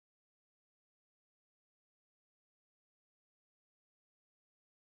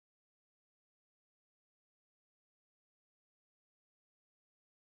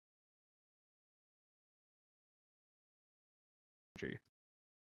energy.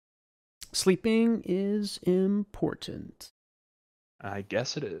 Sleeping is important. I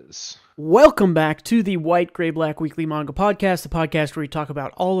guess it is. Welcome back to the White, Gray, Black Weekly Manga Podcast, the podcast where we talk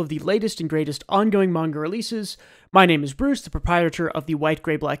about all of the latest and greatest ongoing manga releases. My name is Bruce, the proprietor of the White,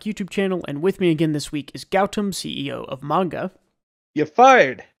 Gray, Black YouTube channel, and with me again this week is Gautam, CEO of Manga. You're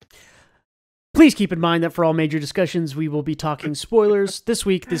fired! Please keep in mind that for all major discussions, we will be talking spoilers. This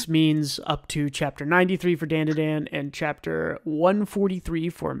week, this means up to Chapter 93 for DanDaDan and Chapter 143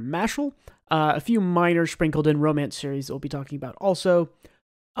 for Mashle. A few minor sprinkled in romance series that we'll be talking about also.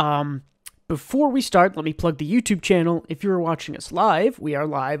 Before we start, let me plug the YouTube channel. If you're watching us live, we are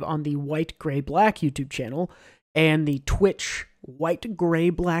live on the White, Gray, Black YouTube channel and the Twitch White, Gray,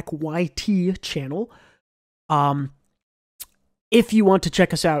 Black YT channel. If you want to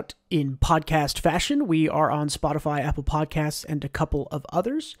check us out in podcast fashion, we are on Spotify, Apple Podcasts, and a couple of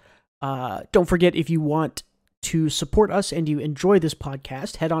others. Don't forget, if you want to support us and you enjoy this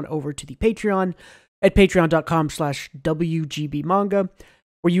podcast, head on over to the Patreon at patreon.com/WGBmanga,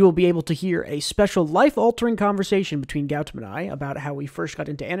 where you will be able to hear a special life-altering conversation between Gautam and I about how we first got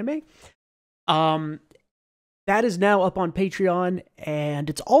into anime. That is now up on Patreon, and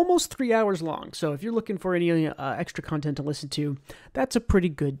it's almost 3 hours long, so if you're looking for any extra content to listen to, that's a pretty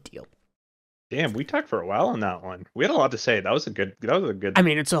good deal. Damn, we talked for a while on that one. We had a lot to say. That was a good. I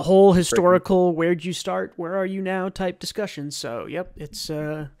mean, it's a whole historical, where'd you start, where are you now type discussion, so yep, it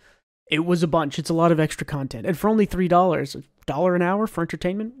was a bunch. It's a lot of extra content, and for only $3, $1 an hour for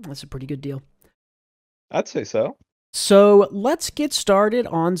entertainment, that's a pretty good deal. I'd say so. So let's get started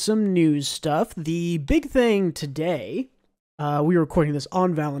on some news stuff. The big thing today, we were recording this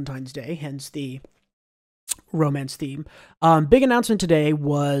on Valentine's Day, hence the romance theme. Big announcement today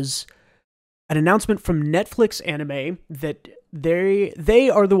was an announcement from Netflix Anime that they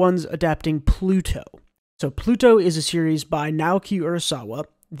are the ones adapting Pluto. So Pluto is a series by Naoki Urasawa,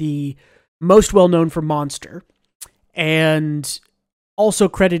 the most well-known for Monster, and also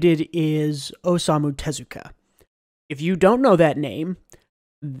credited is Osamu Tezuka. If you don't know that name,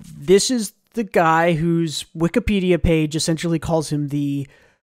 this is the guy whose Wikipedia page essentially calls him the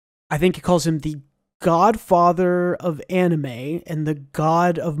godfather of anime and the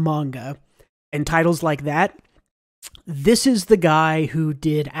god of manga, and titles like that. This is the guy who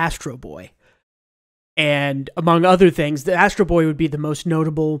did Astro Boy. And among other things, the Astro Boy would be the most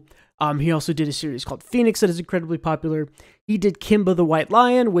notable. He also did a series called Phoenix that is incredibly popular. He did Kimba the White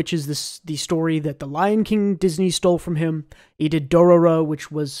Lion, which is the story that the Lion King Disney stole from him. He did Dororo, which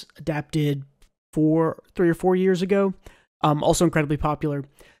was adapted 3 or 4 years ago. Also incredibly popular.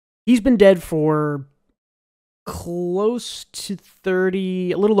 He's been dead for close to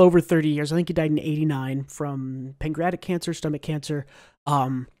 30, a little over 30 years. I think he died in 89 from pancreatic cancer, stomach cancer.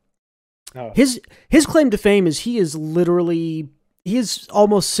 His claim to fame is he is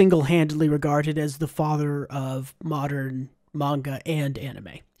almost single-handedly regarded as the father of modern manga and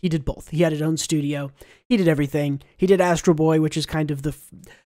anime. He did both. He had his own studio. He did everything. He did Astro Boy, which is kind of the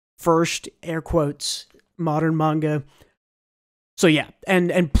first, air quotes, modern manga. So yeah,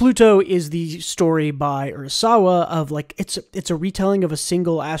 and Pluto is the story by Urasawa of it's a retelling of a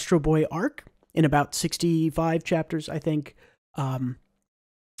single Astro Boy arc in about 65 chapters, I think.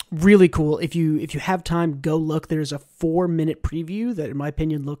 Really cool. If you have time, go look. There's a 4-minute preview that, in my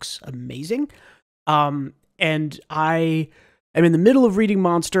opinion, looks amazing. And I am in the middle of reading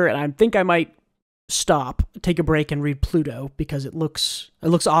Monster, and I think I might stop, take a break, and read Pluto because it looks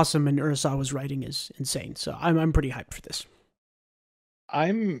awesome, and Urasawa's writing is insane. So I'm pretty hyped for this.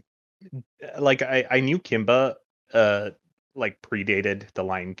 I knew Kimba predated The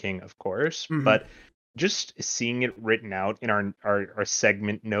Lion King, of course, but just seeing it written out in our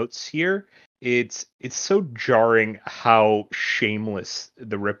segment notes here, it's so jarring how shameless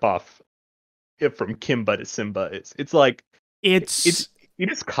the ripoff from Kimba to Simba is. It's like it's you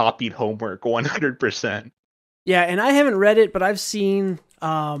just copied homework 100%. Yeah, and I haven't read it, but I've seen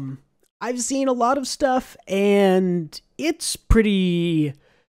a lot of stuff, and it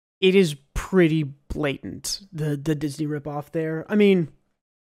is pretty blatant, the Disney ripoff there. I mean,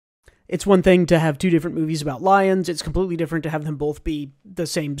 it's one thing to have two different movies about lions. It's completely different to have them both be the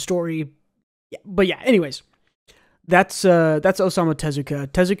same story. Yeah, but yeah, anyways, that's Osamu Tezuka.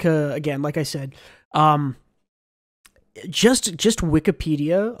 Tezuka, again, like I said, just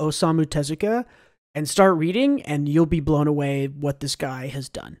Wikipedia Osamu Tezuka and start reading, and you'll be blown away what this guy has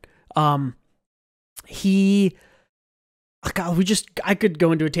done. I could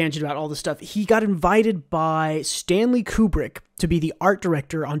go into a tangent about all this stuff. He got invited by Stanley Kubrick to be the art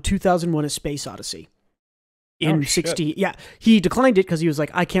director on 2001: A Space Odyssey. in 60. Yeah, he declined it because he was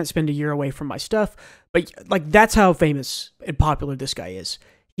like, I can't spend a year away from my stuff. But like, that's how famous and popular this guy is.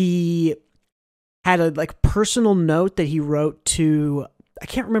 He had a like personal note that he wrote to, I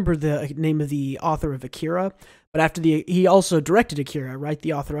can't remember the name of the author of Akira, but he also directed Akira, right?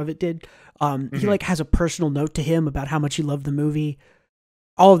 The author of it did. He like has a personal note to him about how much he loved the movie.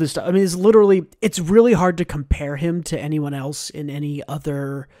 All of this stuff. I mean, it's really hard to compare him to anyone else in any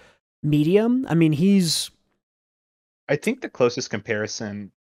other medium. I mean, I think the closest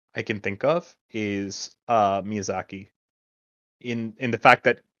comparison I can think of is Miyazaki, in the fact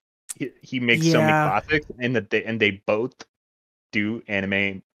that he makes so many classics, and that they both do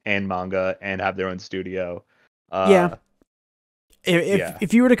anime and manga and have their own studio.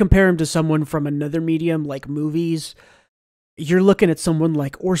 If you were to compare him to someone from another medium like movies, you're looking at someone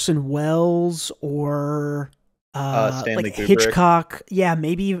like Orson Welles or Stanley like Kubrick. Hitchcock. Yeah,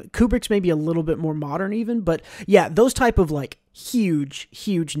 maybe Kubrick's maybe a little bit more modern even, but yeah, those type of like huge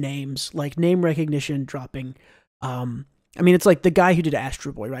names, like name recognition dropping. I mean, it's like the guy who did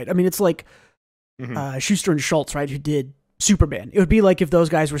Astro Boy, right? I mean, it's like Schuster and Schultz, right, who did Superman. It would be like if those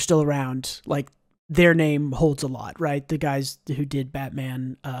guys were still around, like their name holds a lot, right? The guys who did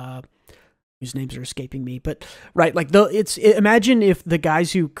Batman, whose names are escaping me, but right, like imagine if the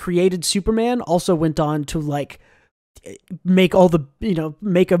guys who created Superman also went on to like make all the,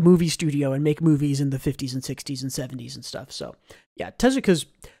 make a movie studio and make movies in the 50s and 60s and 70s and stuff. So yeah,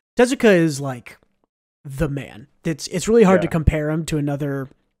 Tezuka is like the man. It's really hard to compare him to another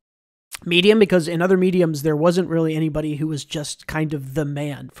medium, because in other mediums there wasn't really anybody who was just kind of the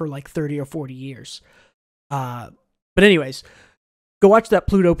man for like 30 or 40 years. But anyways, go watch that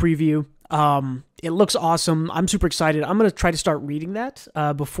Pluto preview. It looks awesome. I'm super excited. I'm going to try to start reading that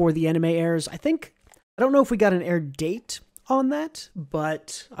before the anime airs. I don't know if we got an air date on that,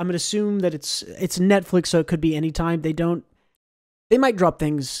 but I'm going to assume that it's Netflix, so it could be anytime. They might drop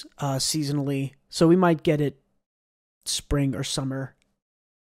things seasonally, so we might get it spring or summer.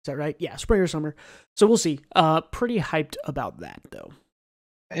 Is that right? Yeah, spring or summer. So we'll see. Pretty hyped about that, though.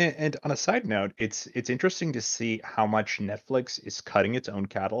 And on a side note, it's interesting to see how much Netflix is cutting its own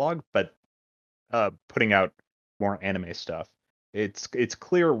catalog, but putting out more anime stuff. It's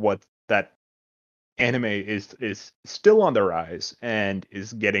clear what that anime is still on the rise and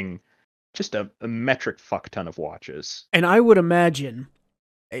is getting just a metric fuck ton of watches. And I would imagine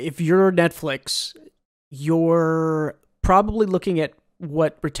if you're Netflix, you're probably looking at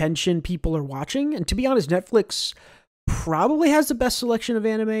what retention people are watching. And to be honest, Netflix probably has the best selection of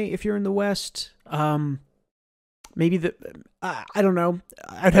anime if you're in the West. Maybe I don't know.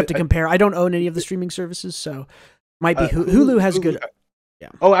 I'd have to compare. I don't own any of the streaming services, so might be Hulu has good. Yeah.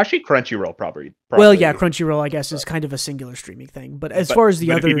 Oh, actually, Crunchyroll probably. Well, yeah, Crunchyroll, I guess, is kind of a singular streaming thing. But as far as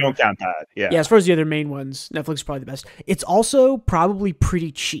the other, if you don't count that, yeah, as far as the other main ones, Netflix is probably the best. It's also probably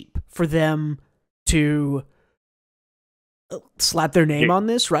pretty cheap for them to slap their name on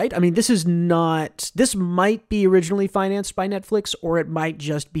this, right? I mean, this might be originally financed by Netflix, or it might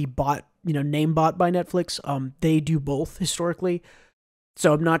just be bought, name bought by Netflix. They do both historically.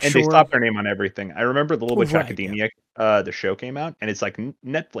 So I'm not sure. And they stopped their name on everything. I remember the Little Witch Academia, the show came out, and it's like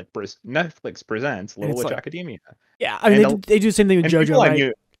Netflix presents Little Witch Academia. Yeah, I mean, they do the same thing with JoJo,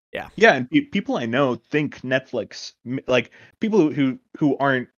 right? Yeah, and people I know think Netflix, like people who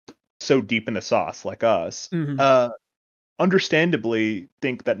aren't so deep in the sauce like us, understandably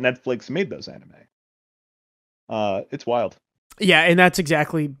think that Netflix made those anime. It's wild. Yeah, and that's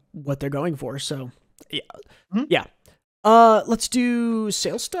exactly what they're going for. So, yeah. Yeah. Let's do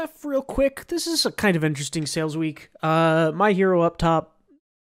sales stuff real quick. This is a kind of interesting sales week. My Hero up top,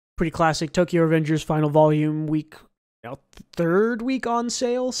 pretty classic. Tokyo Revengers final volume week, third week on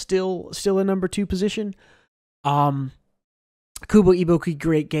sale, still in number 2 position. Kubo Ibuki,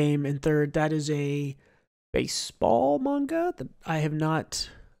 great game, in third. That is a baseball manga that I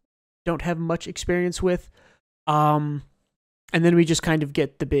don't have much experience with. And then we just kind of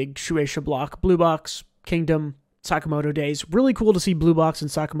get the big Shueisha block, Blue Box, Kingdom, Sakamoto Days. Really cool to see Blue Box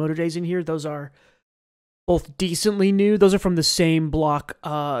and Sakamoto Days in here. Those are both decently new. Those are from the same block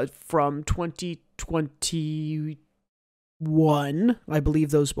from 2021. I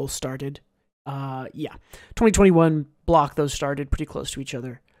believe those both started. 2021 block, those started pretty close to each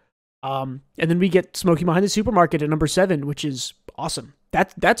other. And then we get Smoking Behind the Supermarket at number 7, which is awesome.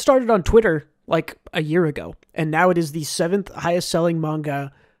 That started on Twitter like a year ago, and now it is the 7th highest selling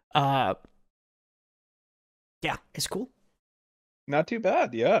manga. Yeah, it's cool. Not too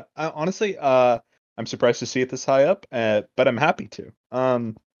bad, yeah. Honestly, I'm surprised to see it this high up, but I'm happy to.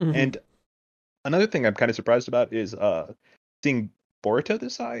 And another thing I'm kind of surprised about is seeing Boruto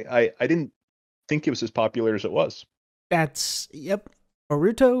this high. I didn't think it was as popular as it was. That's yep.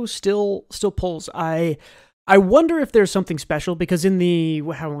 Boruto still pulls. I wonder if there's something special because in the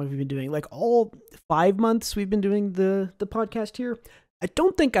how long have we been doing? Like all 5 months we've been doing the podcast here. I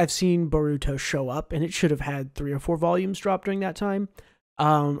don't think I've seen Boruto show up, and it should have had 3 or 4 volumes drop during that time,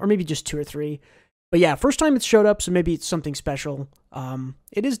 or maybe just 2 or 3. But yeah, first time it's showed up, so maybe it's something special.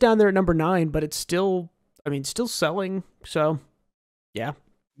 It is down there at number 9, but it's still, still selling. So yeah,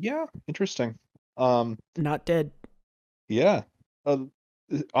 interesting. Not dead. Yeah.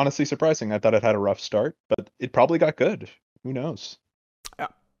 Honestly surprising. I thought it had a rough start, but it probably got good. Who knows?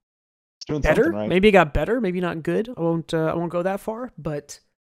 It's doing better, something right. Maybe it got better, maybe not good. I won't go that far, but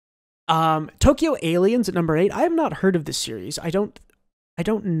Tokyo Aliens at number 8. I have not heard of this series. I don't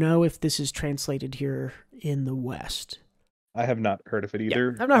know if this is translated here in the West. I have not heard of it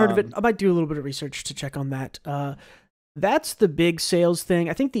either. I've not heard of it. I might do a little bit of research to check on that. That's the big sales thing.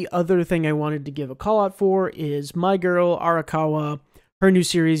 I think the other thing I wanted to give a call out for is My Girl Arakawa. Her new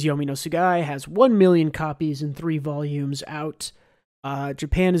series, Yomi no Sugai, has 1 million copies in 3 volumes out.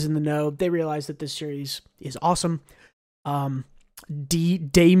 Japan is in the know. They realize that this series is awesome.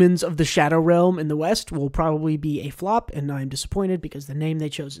 Daemons of the Shadow Realm in the West will probably be a flop, and I'm disappointed because the name they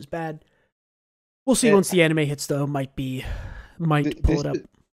chose is bad. We'll see once the anime hits, though. Might pull it up.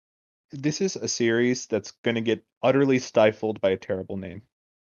 This is a series that's going to get utterly stifled by a terrible name.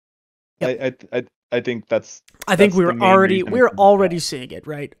 Yep. I think that's. I think we're already seeing it,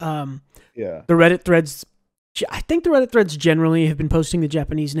 right? Yeah. The Reddit threads. I think the Reddit threads generally have been posting the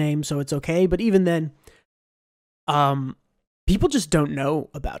Japanese name, so it's okay. But even then, people just don't know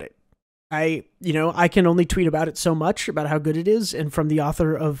about it. I can only tweet about it so much about how good it is, and from the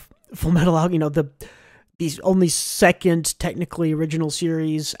author of Full Metal Alchemist, these only second technically original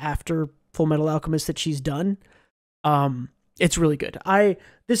series after Full Metal Alchemist that she's done. It's really good.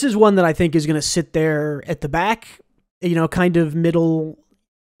 This is one that I think is going to sit there at the back, kind of middle.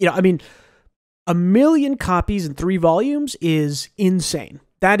 1 million copies in 3 volumes is insane.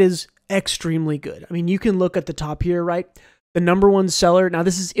 That is extremely good. I mean, you can look at the top here, right? The number 1 seller. Now,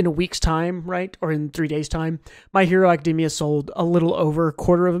 this is in a week's time, right? Or in 3 days' time. My Hero Academia sold a little over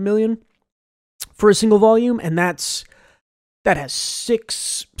 250,000 for a single volume, and that has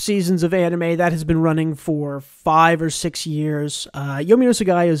 6 seasons of anime. That has been running for 5 or 6 years. Yomi no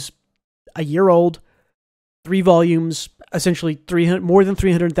Sugai is a year old, 3 volumes, essentially more than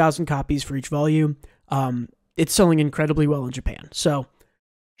 300,000 copies for each volume. It's selling incredibly well in Japan. So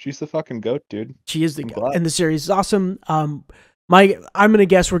she's the fucking goat, dude. She is the goat, and the series is awesome. I'm gonna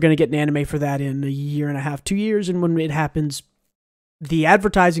guess we're gonna get an anime for that in 1.5 2 years, and when it happens, the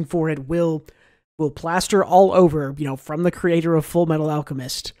advertising for it will plaster all over, from the creator of Full Metal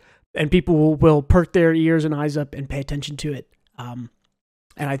Alchemist, and people will perk their ears and eyes up and pay attention to it.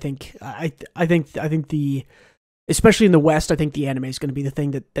 And I think especially in the West, I think the anime is going to be the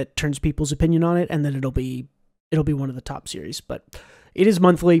thing that turns people's opinion on it, and then it'll be one of the top series. But it is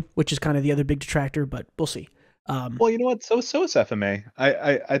monthly, which is kind of the other big detractor, but we'll see. Well, you know what? So is FMA.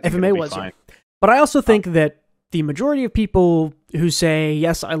 I think FMA was fine. But I also think that the majority of people who say,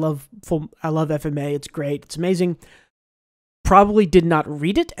 yes, I love FMA, it's great, it's amazing, probably did not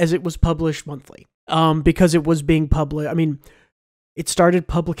read it as it was published monthly. Because it was being published. I mean, it started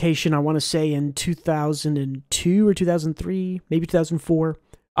publication, I want to say, in 2002 or 2003, maybe 2004.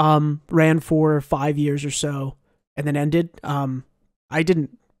 Ran for 5 years or so, and then ended. I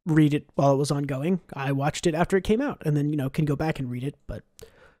didn't read it while it was ongoing. I watched it after it came out, and then, can go back and read it. But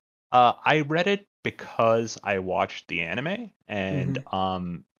I read it because I watched the anime, and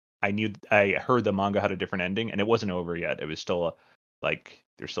I heard the manga had a different ending, and it wasn't over yet. It was still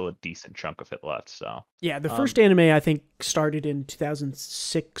there's still a decent chunk of it left. So yeah, the first anime I think started in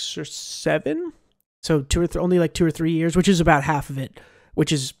 2006 or 7, so only like 2 or 3 years, which is about half of it.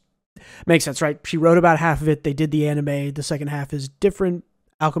 Which makes sense, right? She wrote about half of it. They did the anime. The second half is different.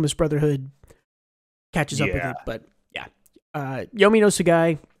 Alchemist Brotherhood catches up with it, but yeah, Yomi no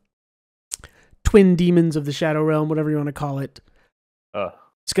Sugai, Twin Demons of the Shadow Realm, whatever you want to call it.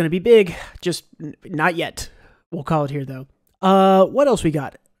 It's gonna be big. Just not yet. We'll call it here though. What else we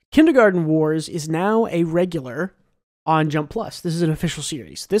got? Kindergarten Wars is now a regular on Jump Plus. This is an official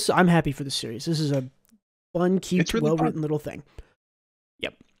series. I'm happy for this series. This is a fun, cute, really well-written little thing.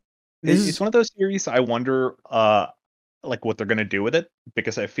 Yep. It's one of those series I wonder what they're gonna do with it,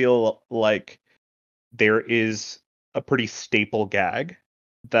 because I feel like there is a pretty staple gag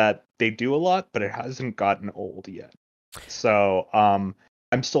that they do a lot, but it hasn't gotten old yet. So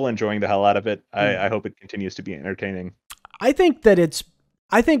I'm still enjoying the hell out of it. I hope it continues to be entertaining. I think that it's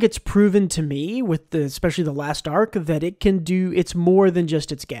I think it's proven to me with especially the last arc that it's more than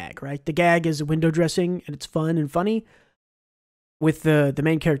just its gag, right? The gag is window dressing and it's fun and funny with the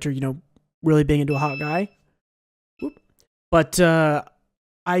main character, really being into a hot guy. But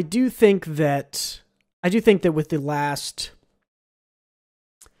I do think that with the last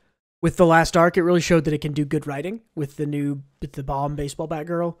arc, it really showed that it can do good writing with the bomb baseball bat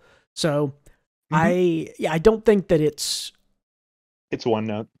girl. So I don't think that it's one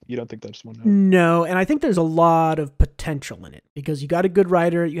note. You don't think that's one note? No, and I think there's a lot of potential in it because you got a good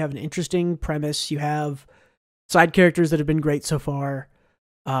writer, you have an interesting premise, you have side characters that have been great so far.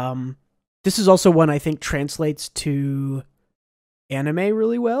 This is also one I think translates to anime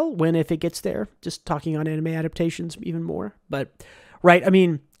really well if it gets there. Just talking on anime adaptations even more. But right, I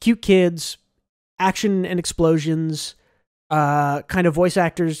mean, cute kids, action and explosions, kind of voice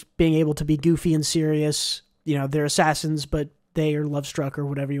actors being able to be goofy and serious. They're assassins, but they are love struck or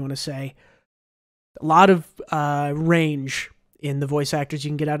whatever you want to say. A lot of range in the voice actors you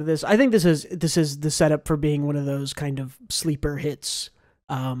can get out of this. I think this is the setup for being one of those kind of sleeper hits /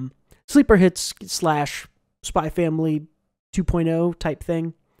 Spy Family 2.0 type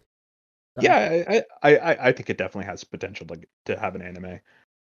thing. Yeah, I think it definitely has potential to have an anime.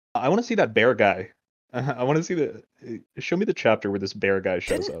 I want to see that bear guy. I want to see show me the chapter where this bear guy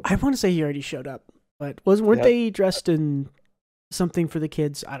shows up. I want to say he already showed up, but weren't they dressed in something for the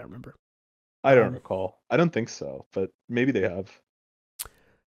kids? I don't remember. I don't recall. I don't think so, but maybe they have.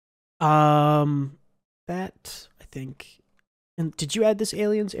 That I think. And did you add this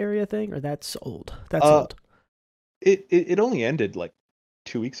aliens area thing, or that's old? That's old. It only ended like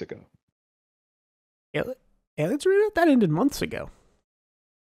 2 weeks ago. Aliens area? That ended months ago.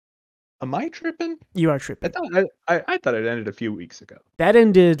 Am I tripping? You are tripping. I thought it ended a few weeks ago. That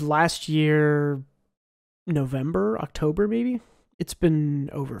ended last year, November, October, maybe. It's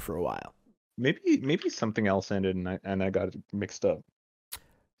been over for a while. Maybe something else ended and I got it mixed up.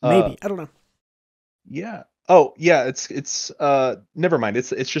 Maybe I don't know. Yeah. Oh yeah. It's never mind.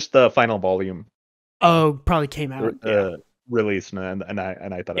 It's just the final volume. Oh, probably came out. Released and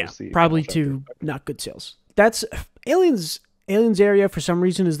I thought I was seeing probably to not good sales. That's aliens area for some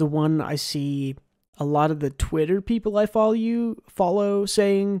reason is the one I see a lot of the Twitter people I follow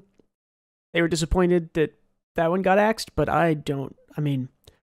saying they were disappointed that one got axed, but I don't. I mean,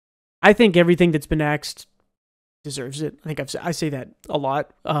 I think everything that's been axed deserves it. I think I say that a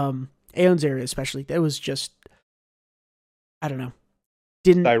lot. Aliens area especially. That was just, I don't know.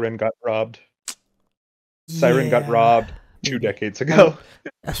 Siren got robbed. Siren got robbed 2 decades ago.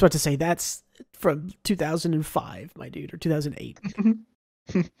 I was about to say that's from 2005, my dude, or 2008.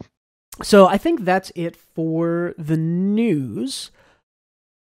 So I think that's it for the news.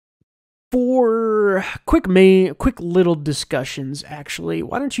 For quick little discussions, actually,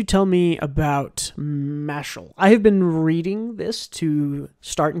 why don't you tell me about Mashle? I have been reading this to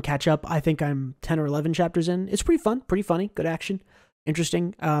start and catch up. I think I'm 10 or 11 chapters in. It's pretty fun, pretty funny, good action,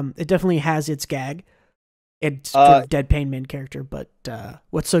 interesting. It definitely has its gag. It's sort of deadpan main character, but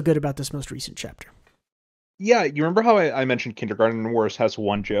what's so good about this most recent chapter? Yeah, you remember how I mentioned Kindergarten Wars has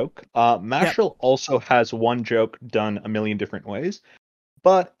one joke? Mashle also has one joke done a million different ways,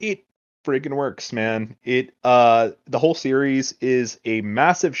 but it friggin' works, man. The whole series is a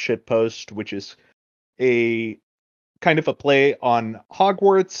massive shitpost, which is a kind of a play on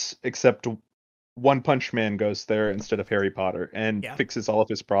Hogwarts, except One Punch Man goes there instead of Harry Potter and fixes all of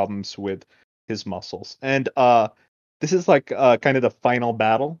his problems with his muscles. And this is like kind of the final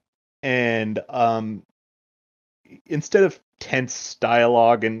battle, and instead of tense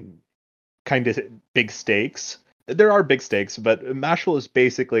dialogue and kind of big stakes, there are big stakes, but Mashle is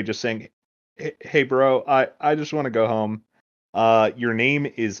basically just saying, hey bro, I just want to go home. Your name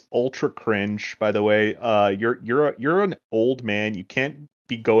is ultra cringe, by the way. You're an old man. You can't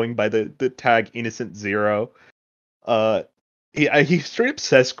be going by the tag Innocent Zero. He straight up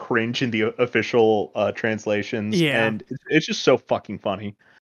says cringe in the official translations, and it's just so fucking funny.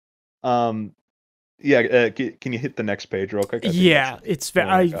 Can you hit the next page real quick? It's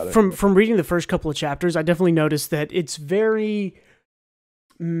from reading the first couple of chapters, I definitely noticed that it's very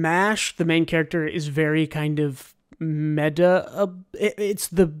Mash. The main character is very kind of meta. It's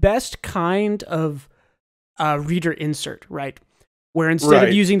the best kind of reader insert, right? Where instead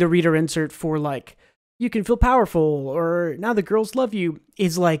of using the reader insert for like, you can feel powerful, or now the girls love you,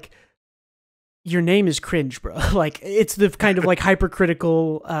 is like, your name is cringe, bro. Like, it's the kind of like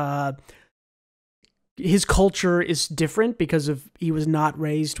hypercritical. His culture is different because he was not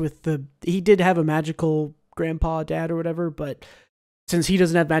raised with he did have a magical grandpa, dad, or whatever, but since he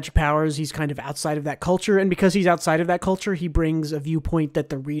doesn't have magic powers, he's kind of outside of that culture. And because he's outside of that culture, he brings a viewpoint that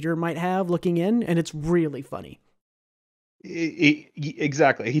the reader might have looking in, and it's really funny.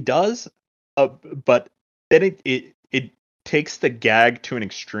 Exactly, he does, but then it takes the gag to an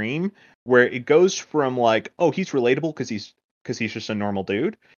extreme where it goes from like, oh, he's relatable because he's just a normal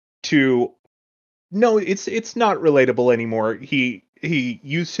dude, to no, it's not relatable anymore. He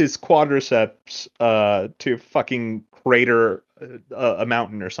used his quadriceps to fucking crater a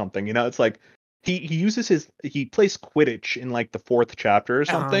mountain or something. You know, it's like he plays Quidditch in like the 4th chapter or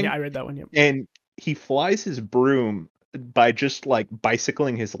something. Yeah, I read that one. Yep. And he flies his broom by just like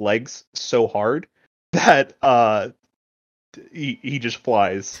bicycling his legs so hard that he just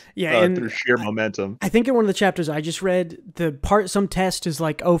flies through sheer momentum. I think in one of the chapters I just read, some test is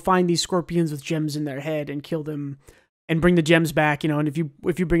like, oh, find these scorpions with gems in their head and kill them and bring the gems back, you know, and if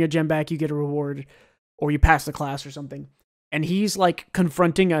you bring a gem back, you get a reward or you pass the class or something. And he's like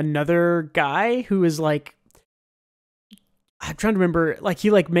confronting another guy who is like, I'm trying to remember, like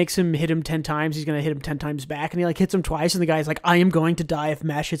he like makes him hit him 10 times. He's going to hit him 10 times back. And he like hits him twice. And the guy's like, I am going to die if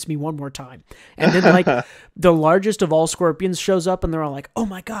Mash hits me one more time. And then like the largest of all scorpions shows up and they're all like, oh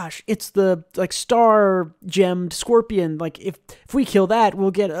my gosh, it's the like star gemmed scorpion. Like if we kill that,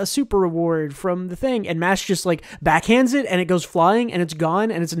 we'll get a super reward from the thing. And Mash just like backhands it and it goes flying and it's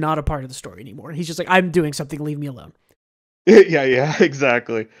gone and it's not a part of the story anymore. He's just like, I'm doing something. Leave me alone. Yeah,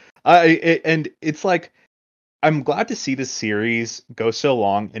 exactly. And it's like, I'm glad to see this series go so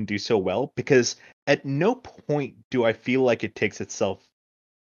long and do so well, because at no point do I feel like it takes itself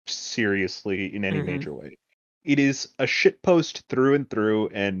seriously in any major way. It is a shitpost through and through,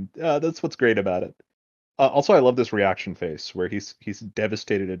 and that's what's great about it. Also, I love this reaction face where he's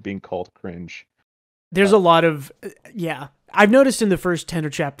devastated at being called cringe. There's a lot of, yeah. I've noticed in the first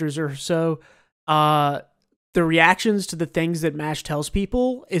 10 chapters or so, the reactions to the things that Mash tells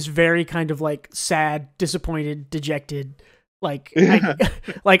people is very kind of like sad, disappointed, dejected. Like,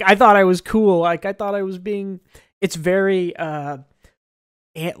 I thought I was cool. Like, I thought I was being, it's very,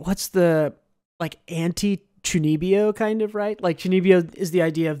 what's the, like, anti-Chunibyo kind of, right? Like, Chunibyo is the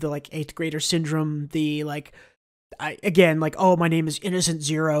idea of the, like, 8th grader syndrome, the, like, oh, my name is Innocent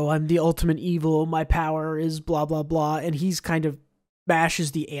Zero, I'm the ultimate evil, my power is blah, blah, blah, and he's kind of, Mash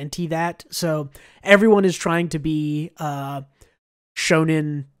is the anti that, so everyone is trying to be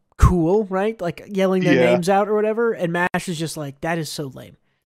shonen cool, right? Like yelling their names out or whatever, and Mash is just like, that is so lame.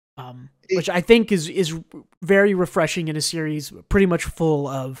 Which I think is very refreshing in a series pretty much full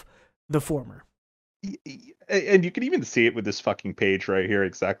of the former. And you can even see it with this fucking page right here,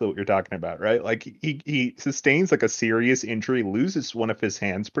 exactly what you're talking about, right? Like he sustains like a serious injury, loses one of his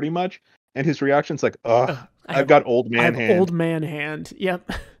hands pretty much, and his reaction's like, ugh, I've got old man hand. Old man hand.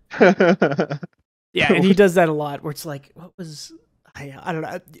 Yep. Yeah, and he does that a lot where it's like, what was I don't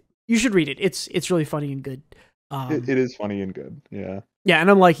know. You should read it. It's really funny and good. It is funny and good. Yeah. Yeah,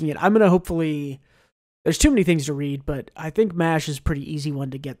 and I'm liking it. I'm going to hopefully, there's too many things to read, but I think MASH is a pretty easy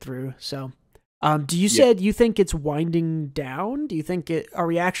one to get through. So, said you think it's winding down? Do you think are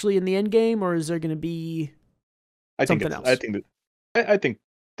we actually in the end game, or is there going to be something else? I think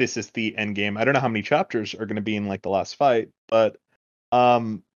this is the end game. I don't know how many chapters are going to be in like the last fight, but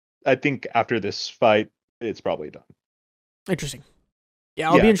I think after this fight, it's probably done. Interesting. Yeah,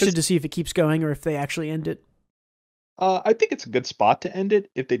 I'll be interested to see if it keeps going or if they actually end it. I think it's a good spot to end it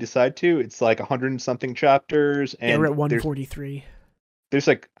if they decide to. It's like 100 and something chapters, and we're at 143. There's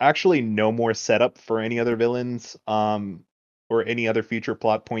like actually no more setup for any other villains, or any other future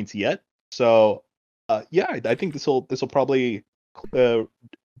plot points yet. So, I think this will probably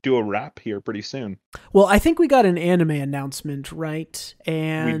do a wrap here pretty soon. Well, I think we got an anime announcement, right?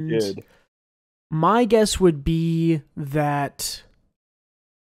 And we did. My guess would be that.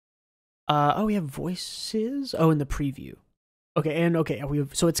 We have voices. Oh, in the preview. Okay,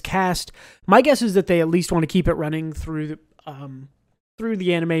 so it's cast. My guess is that they at least want to keep it running through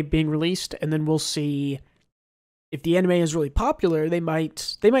the anime being released, and then we'll see if the anime is really popular. They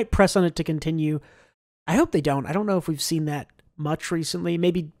might press on it to continue. I hope they don't. I don't know if we've seen that much recently.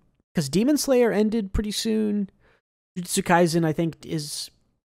 Maybe because Demon Slayer ended pretty soon. Jujutsu Kaisen, I think, is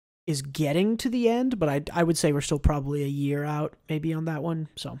getting to the end, but I would say we're still probably a year out, maybe on that one.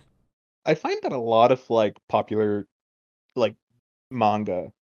 So I find that a lot of like popular like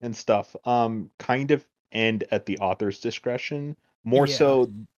manga and stuff kind of end at the author's discretion more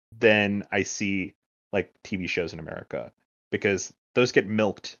so than I see like TV shows in America, because those get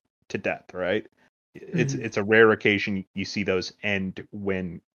milked to death, right? It's a rare occasion you see those end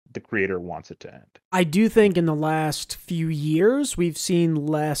when the creator wants it to end. I do think in the last few years we've seen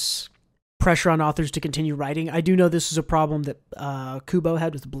less pressure on authors to continue writing. I do know this is a problem that Kubo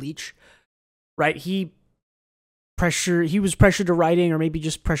had with Bleach, right? He was pressured to writing, or maybe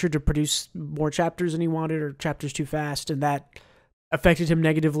just pressured to produce more chapters than he wanted, or chapters too fast, and that affected him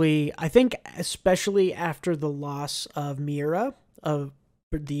negatively. I think especially after the loss of Miura, of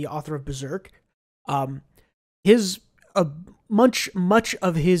the author of Berserk. Much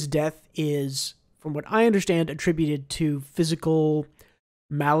of his death is, from what I understand, attributed to physical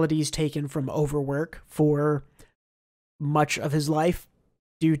maladies taken from overwork for much of his life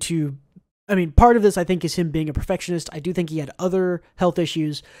due to, I mean, part of this I think is him being a perfectionist. I do think he had other health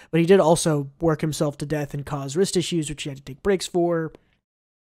issues, but he did also work himself to death and cause wrist issues, which he had to take breaks for.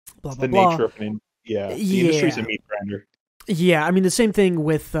 Blah, blah, blah. Nature of the industry's a meat grinder. Yeah, I mean, the same thing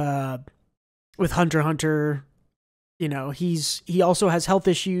with Hunter x Hunter. You know, he also has health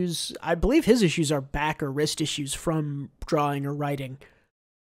issues. I believe his issues are back or wrist issues from drawing or writing.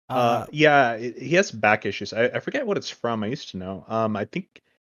 He has back issues. I forget what it's from. I used to know. I think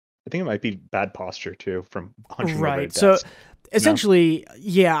it might be bad posture too from hunching over a desk. So essentially,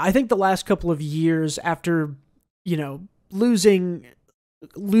 I think the last couple of years after, losing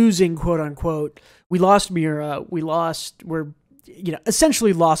quote unquote, we lost Miura.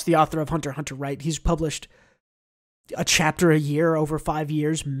 Essentially lost the author of Hunter x Hunter, right? He's published a chapter a year over 5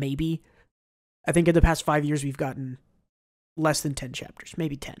 years, maybe. I think in the past 5 years, we've gotten less than 10 chapters,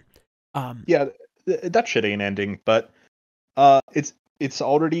 maybe 10. That shit ain't ending, but it's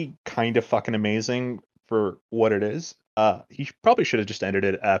already kind of fucking amazing for what it is. He probably should have just ended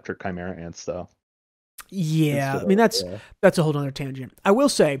it after Chimera Ants, though. Yeah, I mean, that's a whole other tangent. I will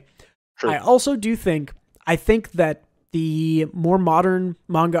say, True. I also do think that the more modern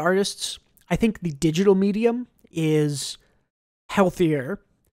manga artists, I think the digital medium is healthier,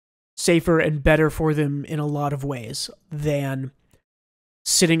 safer, and better for them in a lot of ways than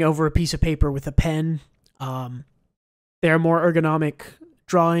sitting over a piece of paper with a pen. There are more ergonomic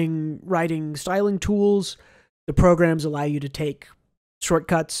drawing, writing, styling tools. The programs allow you to take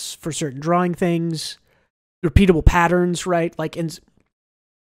shortcuts for certain drawing things, repeatable patterns, right?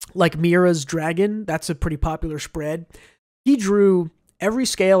 Like Miura's dragon, that's a pretty popular spread. He drew every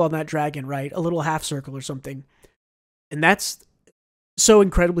scale on that dragon, right? A little half circle or something. And that's so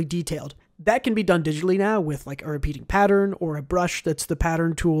incredibly detailed. That can be done digitally now with like a repeating pattern or a brush that's the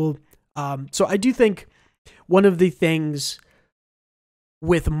pattern tool. So I do think one of the things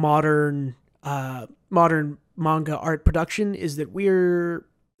with modern manga art production is that we're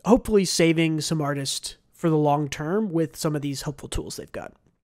hopefully saving some artists for the long term with some of these helpful tools they've got.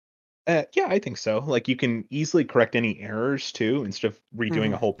 Yeah, I think so. Like, you can easily correct any errors too instead of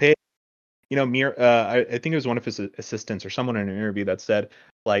redoing a whole page. I think it was one of his assistants or someone in an interview that said,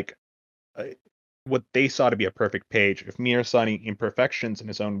 like, what they saw to be a perfect page, if Mir saw any imperfections in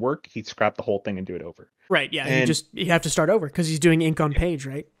his own work, he'd scrap the whole thing and do it over. Right, yeah. You have to start over because he's doing ink on page,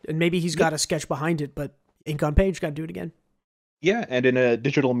 right? And maybe he's got a sketch behind it, but ink on page, got to do it again. Yeah, and in a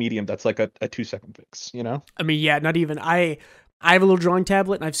digital medium, that's like a 2-second fix, I mean, yeah, not even. I have a little drawing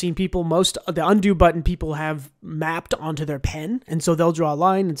tablet, and I've seen people, the undo button people have mapped onto their pen, and so they'll draw a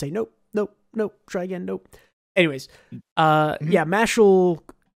line and say, nope, try again, nope. Anyways, yeah, Mashle,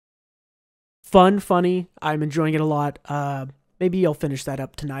 funny. I'm enjoying it a lot. Maybe I'll finish that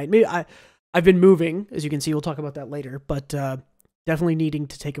up tonight. Maybe I've been moving, as you can see. We'll talk about that later, but definitely needing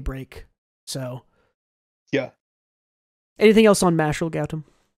to take a break. So, yeah. Anything else on Mashle, Gautam?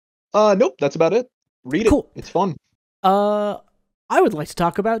 Nope, that's about it. Read it. It's fun. I would like to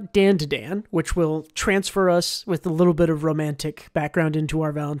talk about DanDaDan, which will transfer us with a little bit of romantic background into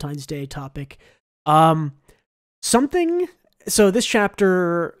our Valentine's Day topic. So this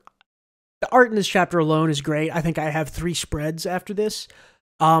chapter, the art in this chapter alone is great. I think I have 3 spreads after this.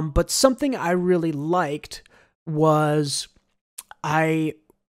 But something I really liked was I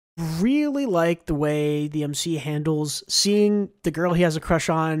really like the way the MC handles seeing the girl he has a crush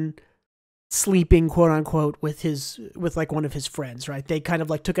on sleeping, quote unquote, with like one of his friends, right? They kind of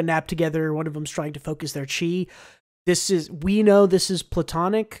like took a nap together. One of them's trying to focus their chi. We know this is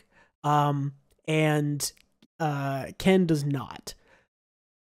platonic, and Ken does not.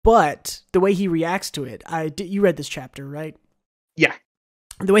 But the way he reacts to it, you read this chapter, right? Yeah.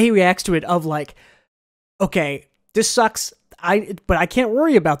 The way he reacts to it of like, okay, this sucks. But I can't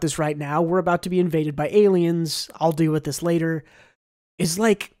worry about this right now. We're about to be invaded by aliens. I'll deal with this later. Is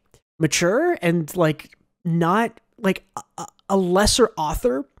like mature, and like not like a lesser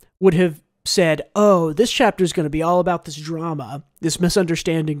author would have said, oh, this chapter is going to be all about this drama, this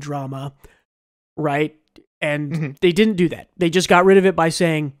misunderstanding drama, right? And they didn't do that. They just got rid of it by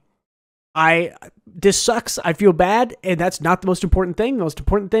saying, This sucks. I feel bad, and that's not the most important thing. The most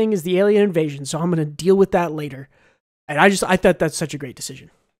important thing is the alien invasion, so I'm going to deal with that later. And I thought that's such a great decision.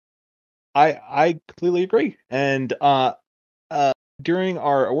 I completely agree. And during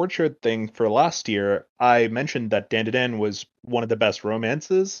our award show thing for last year, I mentioned that DanDaDan was one of the best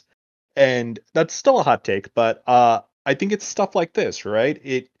romances, and that's still a hot take, but I think it's stuff like this, right?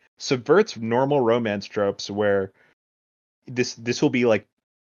 It subverts normal romance tropes where this will be like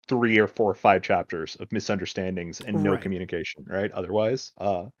 3 or 4 or 5 chapters of misunderstandings and no communication, right? Otherwise,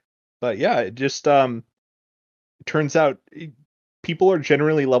 but yeah, it just turns out people are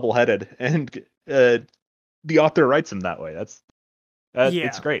generally level-headed, and the author writes them that way.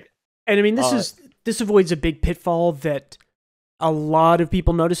 It's great. And I mean, this avoids a big pitfall that a lot of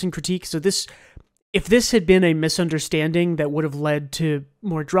people notice and critique. So if this had been a misunderstanding that would have led to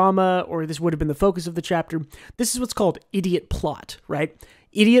more drama, or this would have been the focus of the chapter, this is what's called idiot plot, right?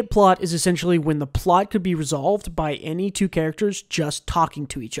 Idiot plot is essentially when the plot could be resolved by any two characters just talking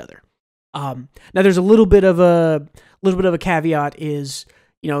to each other. Now there's a little bit of a caveat is,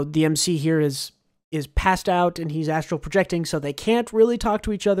 the MC here is passed out and he's astral projecting, so they can't really talk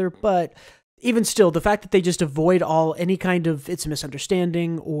to each other. But even still, the fact that they just avoid any kind of it's a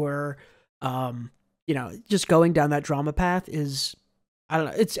misunderstanding or, just going down that drama path is, I don't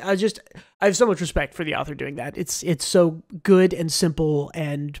know. I have so much respect for the author doing that. It's so good and simple,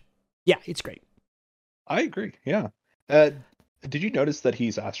 and yeah, it's great. I agree. Yeah. Did you notice that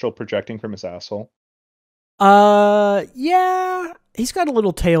he's astral projecting from his asshole? Yeah, he's got a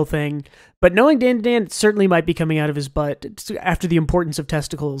little tail thing, but knowing DanDaDan, it certainly might be coming out of his butt after the importance of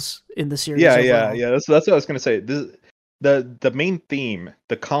testicles in the series. Yeah. That's what I was gonna say. The main theme,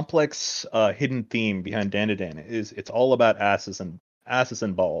 the complex hidden theme behind DanDaDan is it's all about asses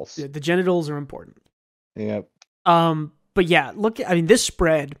and balls. Yeah, the genitals are important. Yeah. But yeah, this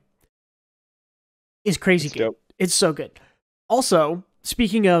spread is crazy good. Dope. It's so good. Also,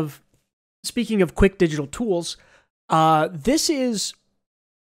 speaking of quick digital tools, so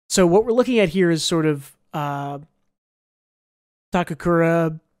what we're looking at here is sort of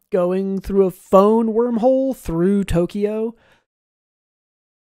Takakura going through a phone wormhole through Tokyo.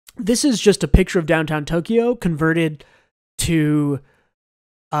 This is just a picture of downtown Tokyo converted to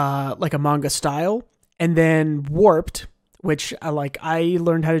like a manga style and then warped, which I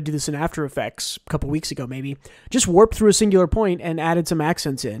learned how to do this in After Effects a couple weeks ago, maybe. Just warped through a singular point and added some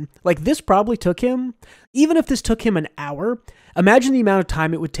accents in. This probably took him, even if this took him an hour, imagine the amount of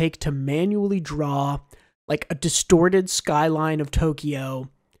time it would take to manually draw a distorted skyline of Tokyo.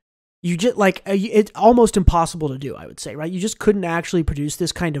 You just it's almost impossible to do, I would say, right? You just couldn't actually produce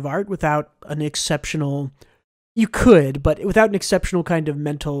this kind of art without an exceptional, you could, but without an exceptional kind of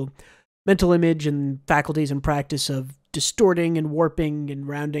mental image and faculties and practice of distorting and warping and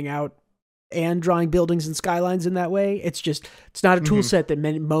rounding out and drawing buildings and skylines in that way. It's not a tool set that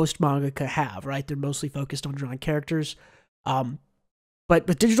most mangaka have, right? They're mostly focused on drawing characters. But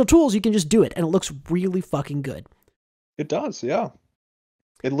with digital tools, you can just do it, and it looks really fucking good. It does, yeah.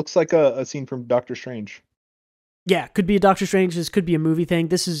 It looks like a scene from Doctor Strange. Yeah, could be a Doctor Strange. This could be a movie thing.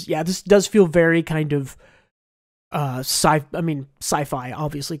 This does feel very kind of sci-fi,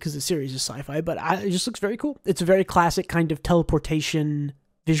 obviously, because the series is sci-fi, but it just looks very cool. It's a very classic kind of teleportation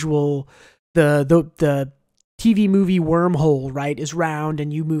visual. The TV movie wormhole, right, is round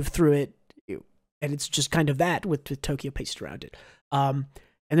and you move through it, and it's just kind of that with Tokyo pasted around it. And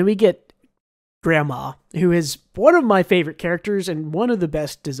then we get Grandma, who is one of my favorite characters and one of the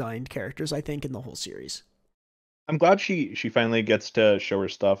best designed characters, I think, in the whole series. I'm glad she finally gets to show her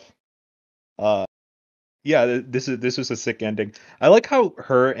stuff. Yeah, this was a sick ending. I like how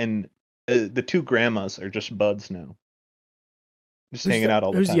her and the two grandmas are just buds now, just hanging out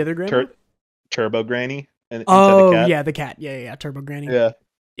all the time. Who's the other grandma? Turbo Granny. And oh, the cat. Yeah, the cat. Yeah, Turbo Granny.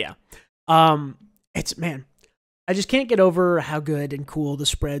 Yeah. I just can't get over how good and cool the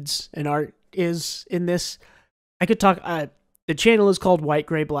spreads and art is in this. I could talk. The channel is called White,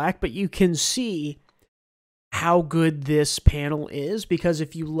 Gray, Black, but you can see how good this panel is because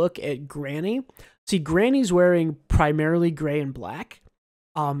if you look at Granny. See, Granny's wearing primarily gray and black,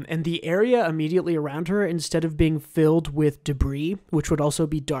 and the area immediately around her, instead of being filled with debris, which would also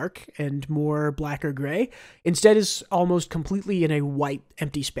be dark and more black or gray, instead is almost completely in a white,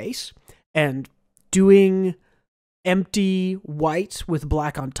 empty space. And doing empty white with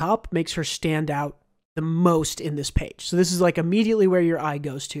black on top makes her stand out the most in this page. So this is immediately where your eye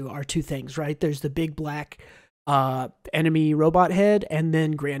goes to are two things, right? There's the big black enemy robot head and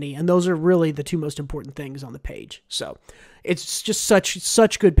then Granny, and those are really the two most important things on the page. So it's just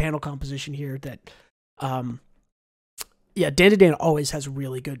such good panel composition here that DanDaDan always has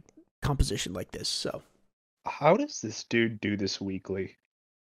really good composition like this. So how does this dude do this weekly?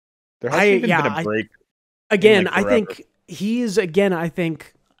 There hasn't even been a break. Again, I think he is, I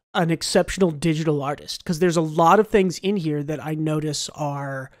think, an exceptional digital artist, because there's a lot of things in here that I notice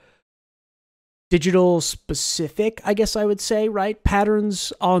are digital specific, I guess I would say, right?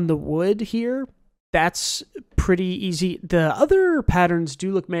 Patterns on the wood here, that's pretty easy. The other patterns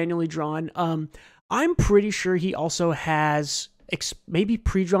do look manually drawn. I'm pretty sure he also has maybe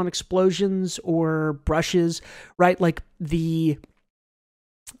pre-drawn explosions or brushes, right? Like the...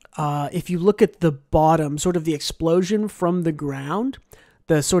 if you look at the bottom, sort of the explosion from the ground,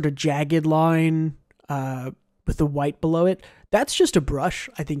 the sort of jagged line with the white below it, that's just a brush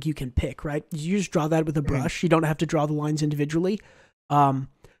I think you can pick, right? You just draw that with a brush. You don't have to draw the lines individually.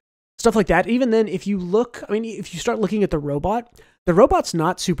 Stuff like that. Even then, if you start looking at the robot's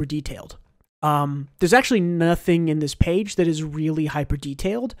not super detailed. There's actually nothing in this page that is really hyper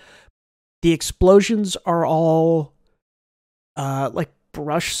detailed. The explosions are all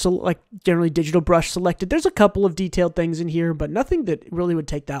generally digital brush selected. There's a couple of detailed things in here, but nothing that really would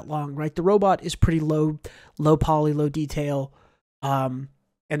take that long, right? The robot is pretty low poly, low detail. And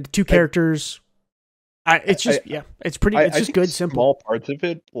the two characters, it's just good, simple. Small parts of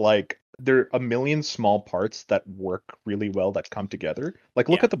it, like there are a million small parts that work really well that come together. Like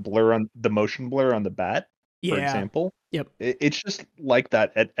look at the motion blur on the bat, for example. Yep. It's just like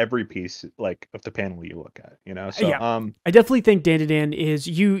that at every piece, like of the panel you look at, you know. So I definitely think DanDaDan is,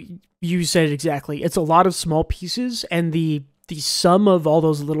 you said it exactly. It's a lot of small pieces, and the sum of all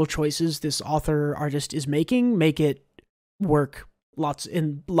those little choices this author artist is making make it work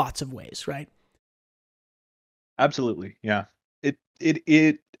in lots of ways, right? Absolutely, yeah.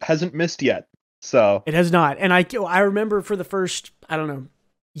 It hasn't missed yet, so it has not. And I remember for the first, I don't know,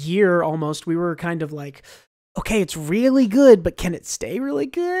 year almost, we were kind of like, okay, it's really good, but can it stay really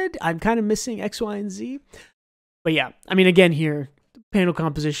good? I'm kind of missing X, Y, and Z. But yeah, I mean, again, here, panel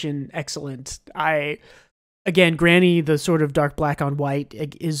composition, excellent. Again, Granny, the sort of dark black on white,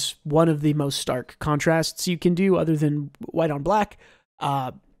 is one of the most stark contrasts you can do other than white on black.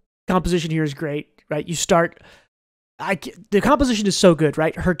 Composition here is great, right? The composition is so good,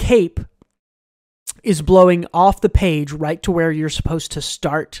 right? Her cape is blowing off the page right to where you're supposed to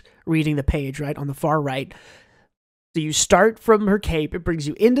start reading the page, right? On the far right. So you start from her cape, it brings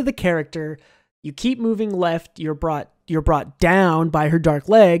you into the character, you keep moving left, you're brought down by her dark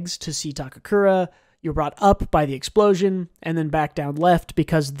legs to see Takakura, you're brought up by the explosion, and then back down left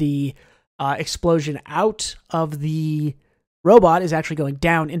because the explosion out of the robot is actually going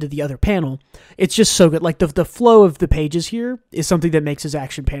down into the other panel. It's just so good. Like the flow of the pages here is something that makes his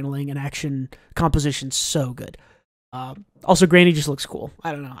action paneling and action composition so good. Also, Granny just looks cool.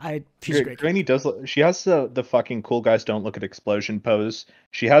 I don't know. She's a great. Granny does. She has the fucking cool guys don't look at explosion pose.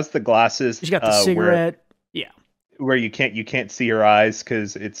 She has the glasses. She's got the cigarette. Where you can't see her eyes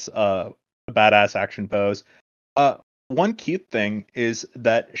because it's a badass action pose. One cute thing is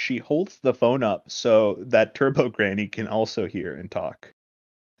that she holds the phone up so that Turbo Granny can also hear and talk.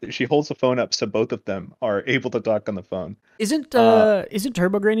 She holds the phone up so both of them are able to talk on the phone. Isn't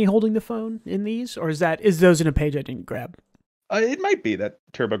Turbo Granny holding the phone in these, or is those in a page I didn't grab? It might be that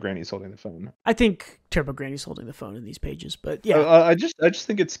Turbo Granny's holding the phone. I think Turbo Granny's holding the phone in these pages, but yeah. I just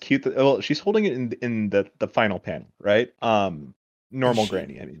think it's cute that she's holding it in the final panel, right? Normal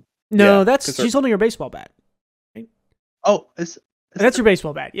Granny, I mean. No, she's holding her baseball bat. Right? Oh, that's her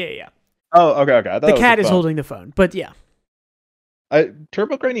baseball bat. Yeah. Oh, okay. The cat is holding the phone, but yeah.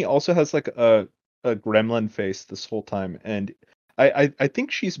 Turbo Granny also has like a gremlin face this whole time, and I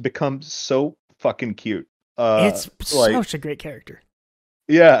think she's become so fucking cute. It's such a great character.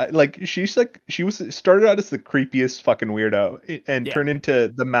 Yeah, like she started out as the creepiest fucking weirdo and turned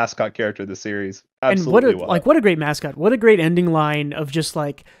into the mascot character of the series. Absolutely. And what a great mascot. What a great ending line of just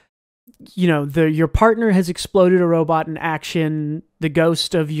like, you know, your partner has exploded a robot in action. The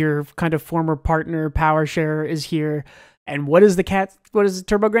ghost of your kind of former partner, power sharer, is here. And what does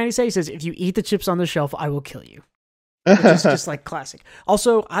Turbo Granny say? He says, "If you eat the chips on the shelf, I will kill you." Which is just like classic.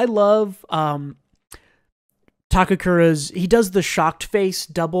 Also, I love Takakura's, he does the shocked face,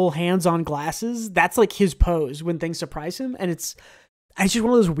 double hands on glasses. That's like his pose when things surprise him. And it's just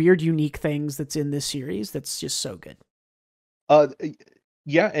one of those weird, unique things that's in this series that's just so good.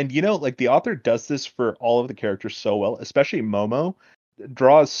 Yeah, and you know, like the author does this for all of the characters so well, especially Momo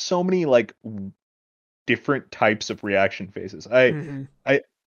draws so many like different types of reaction faces.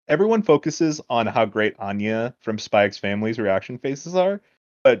 Everyone focuses on how great Anya from Spy X Family's reaction faces are,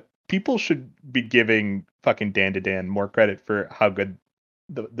 but people should be giving fucking DanDaDan more credit for how good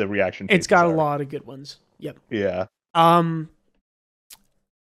the reaction faces It's got are. a lot of good ones. Yep. Yeah.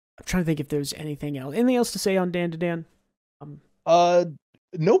 I'm trying to think if there's anything else. Anything else to say on DanDaDan?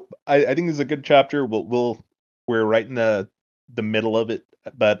 Nope. I think this is a good chapter. We're right in the middle of it,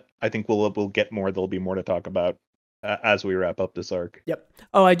 but I think we'll get more. There'll be more to talk about as we wrap up this arc. Yep.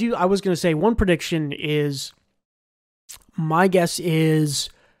 Oh, I was going to say one prediction is, my guess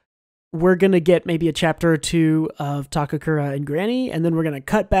is we're going to get maybe a chapter or two of Takakura and Granny, and then we're going to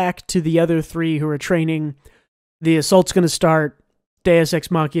cut back to the other three who are training. The assault's going to start, Deus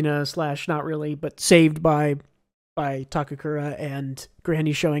Ex Machina / not really, but saved by Takakura and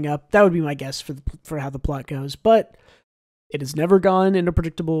Granny showing up. That would be my guess for how the plot goes, but it has never gone in a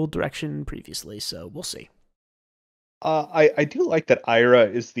predictable direction previously, so we'll see. I do like that Ira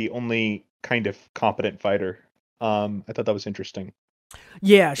is the only kind of competent fighter. I thought that was interesting.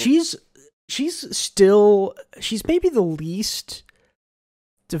 Yeah, she's maybe the least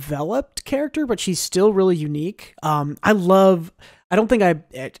developed character, but she's still really unique. I don't know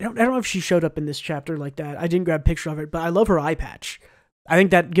if she showed up in this chapter like that. I didn't grab a picture of it, but I love her eye patch. I think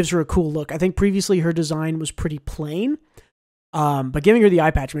that gives her a cool look. I think previously her design was pretty plain, but giving her the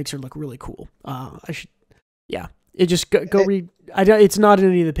eye patch makes her look really cool. It just go read. It's not in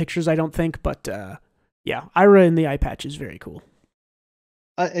any of the pictures, I don't think, but yeah, Ira in the eye patch is very cool.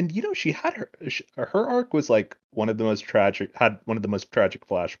 And she had her arc was like one of the most tragic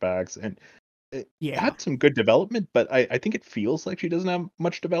flashbacks, and it had some good development, but I think it feels like she doesn't have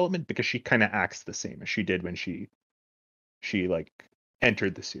much development because she kind of acts the same as she did when she like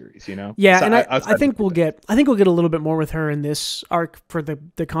entered the series, Yeah, so and I think we'll get a little bit more with her in this arc for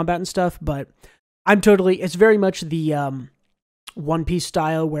the combat and stuff, but it's very much the One Piece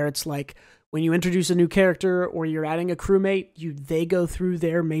style where it's like when you introduce a new character or you're adding a crewmate, they go through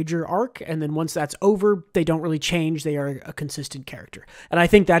their major arc, and then once that's over, they don't really change. They are a consistent character. And I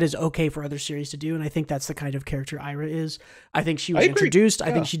think that is okay for other series to do, and I think that's the kind of character Ira is. I think she was introduced. Yeah.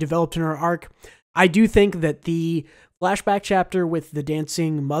 I think she developed in her arc. I do think that the flashback chapter with the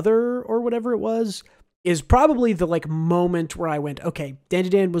dancing mother or whatever it was is probably the moment where I went, okay,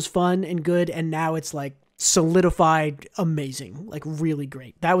 DanDaDan was fun and good, and now it's solidified, amazing, really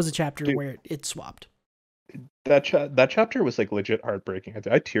great. That was a chapter where it swapped. That chapter was legit heartbreaking.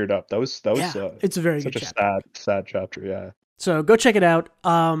 I teared up. That was it's a very such good a chapter. sad chapter. Yeah. So go check it out.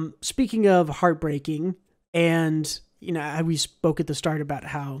 Speaking of heartbreaking, and we spoke at the start about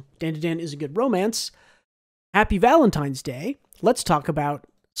how DanDaDan is a good romance. Happy Valentine's Day. Let's talk about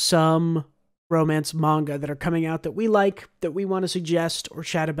some romance manga that are coming out that we like, that we want to suggest or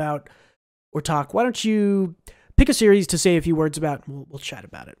chat about or talk. Why don't you pick a series to say a few words about, and we'll chat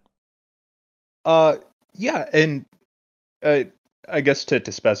about it. Yeah, and I guess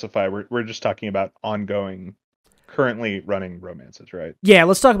to specify, we're just talking about ongoing, currently running romances, right? Yeah,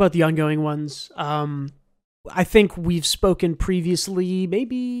 let's talk about the ongoing ones. I think we've spoken previously,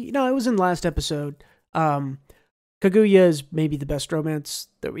 it was in the last episode. Kaguya is maybe the best romance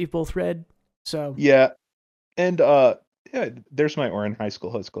that we've both read. So yeah, and there's my Orin High School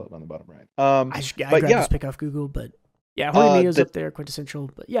Host Club on the bottom right. I grabbed this pick off Google, but yeah, Horimiya's up there,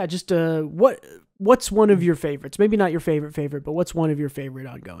 quintessential. But yeah, just what's one of your favorites? Maybe not your favorite, but what's one of your favorite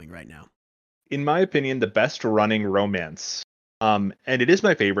ongoing right now? In my opinion, the best running romance, and it is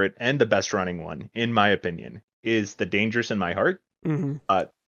my favorite and the best running one, in my opinion, is The Dangerous in My Heart. Mm-hmm.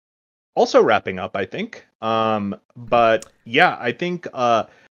 Also wrapping up, I think. But yeah, I think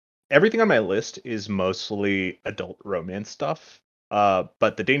everything on my list is mostly adult romance stuff.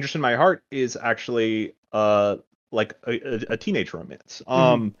 But The Dangerous in My Heart is actually like a teenage romance.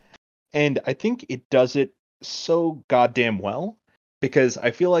 And I think it does it so goddamn well, because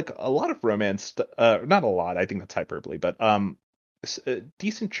I feel like a lot of romance, not a lot, I think that's hyperbole, but a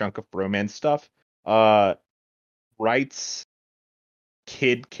decent chunk of romance stuff writes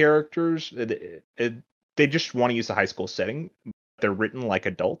kid characters. They just want to use a high school setting. They're written like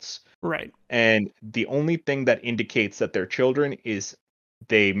adults. Right. And the only thing that indicates that they're children is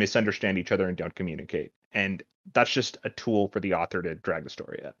they misunderstand each other and don't communicate. And that's just a tool for the author to drag the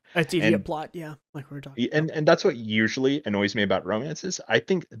story out. It's easy a plot, yeah, like we were talking about. And that's what usually annoys me about romances. I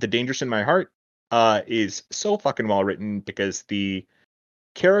think The Dangerous in My Heart is so fucking well written because the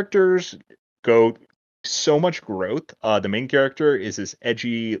characters go so much growth. The main character is this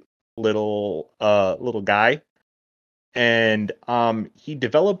edgy little guy, and he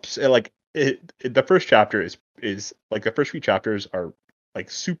develops the first chapter is like, the first few chapters are like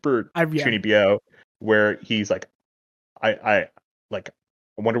super Chunibyo, where he's like, I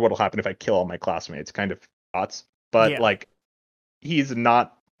wonder what'll happen if I kill all my classmates, kind of thoughts. But like, he's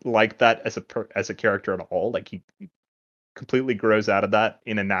not like that as a character at all. Like, he completely grows out of that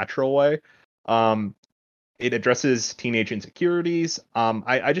in a natural way. It addresses teenage insecurities.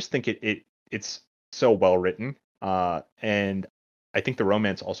 I just think it's so well written. And I think the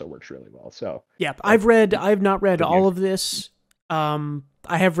romance also works really well. So Yeah, that's I've not read good all news. of this.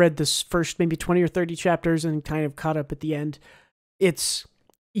 I have read this first maybe 20 or 30 chapters and kind of caught up at the end.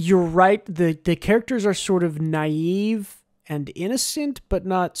 You're right. The characters are sort of naive and innocent, but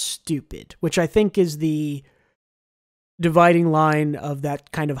not stupid, which I think is the dividing line of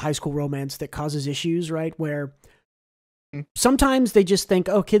that kind of high school romance that causes issues, right? Where sometimes they just think,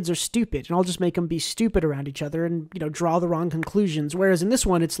 oh, kids are stupid, and I'll just make them be stupid around each other and, draw the wrong conclusions. Whereas in this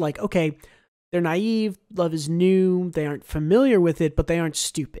one, it's like, okay, they're naive, love is new, they aren't familiar with it, but they aren't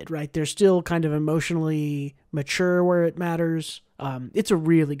stupid, right? They're still kind of emotionally mature where it matters. It's a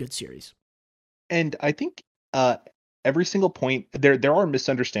really good series. And I think every single point there are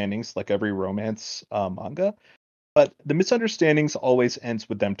misunderstandings like every romance manga, but the misunderstandings always ends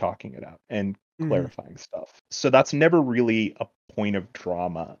with them talking it out and clarifying stuff. So that's never really a point of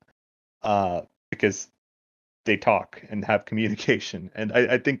drama, because they talk and have communication. And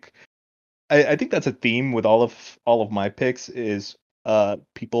I think that's a theme with all of my picks is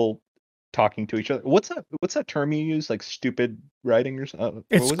people talking to each other. What's that term you use? Like stupid writing or something?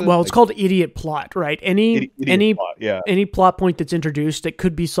 What was it? It's Like, called idiot plot, right? idiot plot, yeah. Any plot point that's introduced that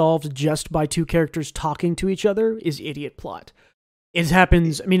could be solved just by two characters talking to each other is idiot plot. It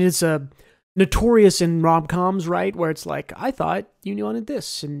happens. I mean, it's a notorious in rom-coms, right? Where it's like, I thought you wanted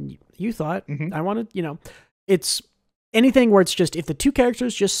this, and you thought I wanted, it's anything where it's just if the two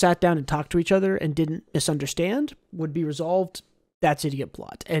characters just sat down and talked to each other and didn't misunderstand would be resolved. That's idiot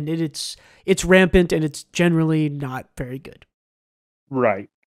plot, and it's rampant, and it's generally not very good. Right.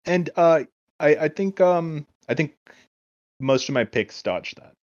 And I think most of my picks dodge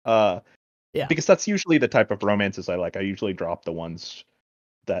that. Yeah. Because that's usually the type of romances I like. I usually drop the ones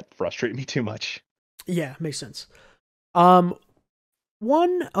that frustrate me too much. Yeah, makes sense.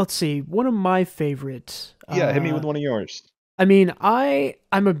 Let's see, one of my favorite. Yeah, hit me with one of yours. I mean, I'm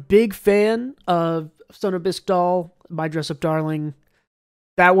a big fan of Son of Bisque Doll, My Dress Up Darling.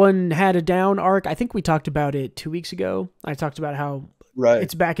 That one had a down arc. I think we talked about it 2 weeks ago. I talked about how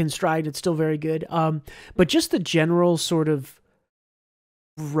it's back in stride. It's still very good. But just the general sort of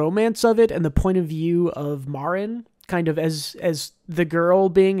romance of it and the point of view of Marin, kind of as the girl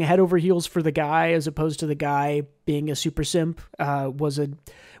being head over heels for the guy as opposed to the guy being a super simp, was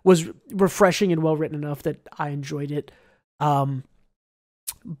refreshing and well written enough that I enjoyed it.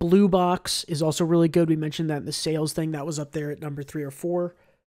 Blue Box is also really good. We mentioned that in the sales thing. That was up there at number 3 or 4.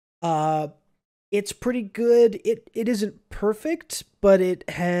 It's pretty good. It isn't perfect, but it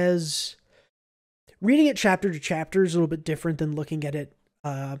has... Reading it chapter to chapter is a little bit different than looking at it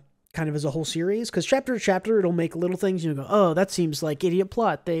kind of as a whole series, because chapter to chapter, it'll make little things, go, oh, that seems like idiot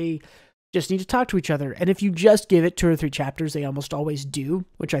plot. They just need to talk to each other. And if you just give it 2 or 3 chapters, they almost always do,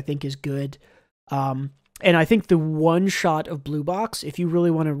 which I think is good. And I think the one shot of Blue Box, if you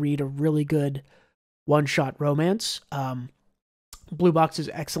really want to read a really good one shot romance, Blue Box is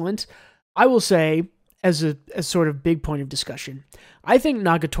excellent. I will say, as sort of big point of discussion, I think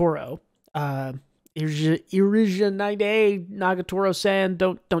Nagatoro, Irijanide Nagatoro-san,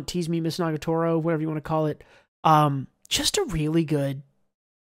 don't tease me, Miss Nagatoro, whatever you want to call it. Just a really good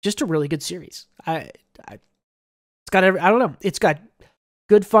series. It's got I don't know. It's got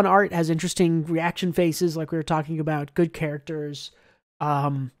good fun art, has interesting reaction faces like we were talking about, good characters.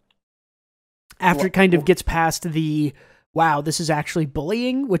 After it kind of gets past the wow, this is actually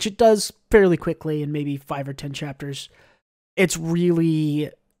bullying, which it does fairly quickly in maybe 5 or 10 chapters. It's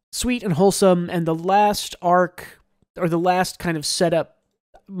really sweet and wholesome, and the last arc, or the last kind of setup,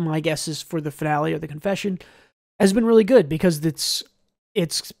 my guess is for the finale or the confession, has been really good because it's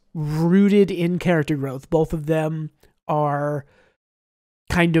rooted in character growth. Both of them are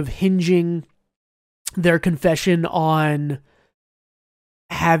kind of hinging their confession on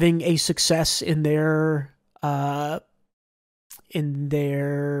having a success in their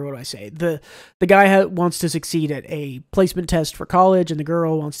what do I say? The guy wants to succeed at a placement test for college, and the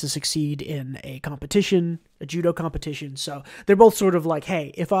girl wants to succeed in a competition, a judo competition. So they're both sort of like,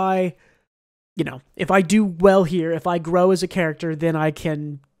 hey, if I do well here, if I grow as a character, then I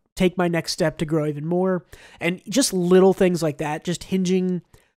can take my next step to grow even more. And just little things like that, just hinging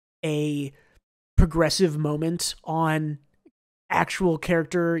a progressive moment on actual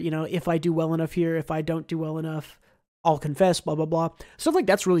character, if I do well enough here, if I don't do well enough, I'll confess, blah, blah, blah. Stuff like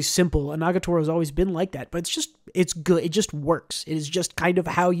that's really simple, and Nagatoro has always been like that, but it's good. It just works. It is just kind of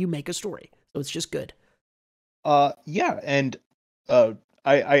how you make a story. So it's just good. Yeah, and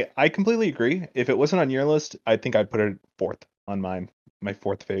I completely agree. If it wasn't on your list, I think I'd put it 4th on my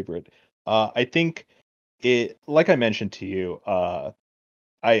 4th favorite. I think it, like I mentioned to you,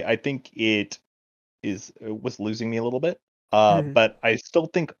 I think it was losing me a little bit. Mhm. But I still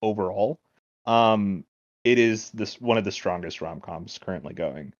think overall, um, it is this one of the strongest rom-coms currently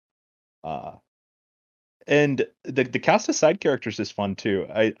going. Uh, and the cast of side characters is fun too.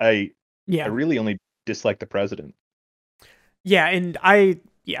 I Yeah. really only dislike the president. Yeah, and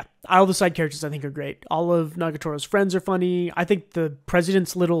yeah, all the side characters I think are great. All of Nagatoro's friends are funny. I think the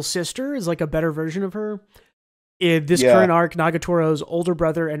president's little sister is like a better version of her. In this Yeah. current arc, Nagatoro's older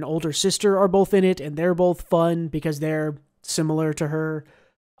brother and older sister are both in it, and they're both fun because they're similar to her.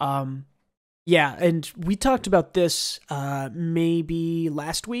 Um, yeah, and we talked about this maybe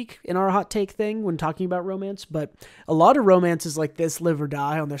last week in our hot take thing when talking about romance, but a lot of romances like this live or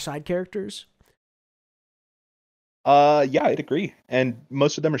die on their side characters. Yeah, I'd agree. And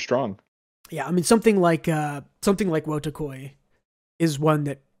most of them are strong. Yeah, I mean something like Wotakoi is one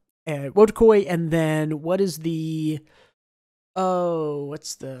that Wotakoi, and then what is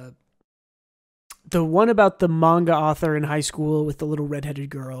what's the one about the manga author in high school with the little redheaded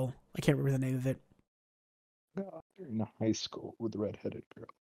girl? I can't remember the name of it. You're in high school with the redheaded girl.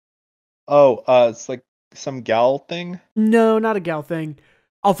 Oh, it's like some gal thing. No, not a gal thing.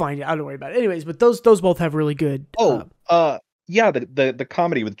 I'll find it. I don't worry about it. Anyways, but those both have really good. Oh, yeah, the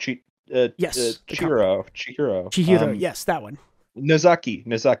comedy with Yes, the comedy. Chihiro. Chihiro, yes, that one. Nozaki,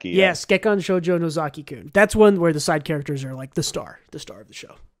 yeah. Yes, Gekkan Shoujo Nozaki-kun. That's one where the side characters are like the star of the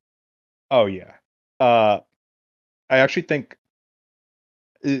show. Oh yeah. Uh, I actually think,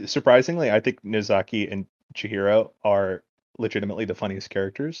 surprisingly, I think Nozaki and Chihiro are legitimately the funniest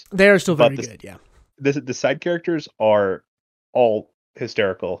characters. They are still very But good, yeah. the side characters are all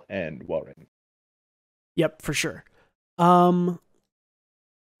hysterical and well written. Yep, for sure. Um,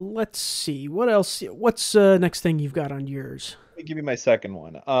 let's see. What else? What's next thing you've got on yours? Let me give you my second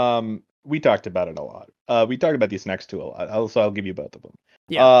one. We talked about it a lot. We talked about these next two a lot. I'll give you both of them.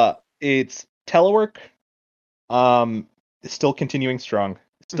 Yeah. It's telework. It's still continuing strong.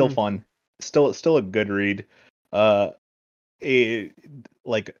 It's still Mhm. fun. Still a good read. A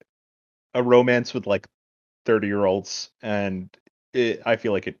like a romance with like 30-year-olds, and I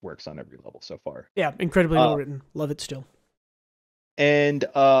feel like it works on every level so far. Yeah, incredibly well written. Love it still. And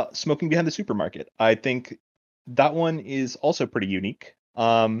Smoking Behind the Supermarket. I think that one is also pretty unique.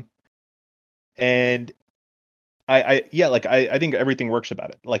 And I think everything works about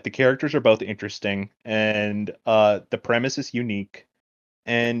it. Like the characters are both interesting, and the premise is unique,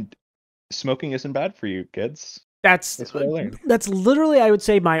 and smoking isn't bad for you, kids. That's What I learned. that's literally, I would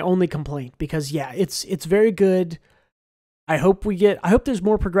say, my only complaint, because yeah, it's very good. I hope there's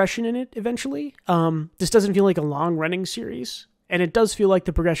more progression in it eventually. This doesn't feel like a long running series, and it does feel like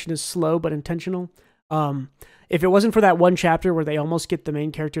the progression is slow but intentional. If it wasn't for that one chapter where they almost get the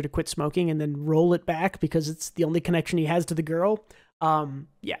main character to quit smoking and then roll it back because it's the only connection he has to the girl,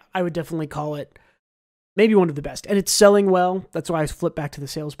 yeah, I would definitely call it maybe one of the best. And it's selling well. That's why I flip back to the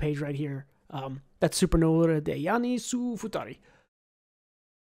sales page right here. That's Supernova de Yani Su Futari.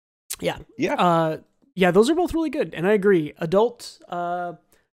 Yeah. Yeah. Yeah, those are both really good, and I agree. Adult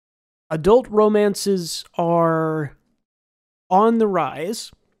romances are on the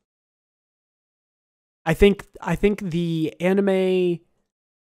rise. I think the anime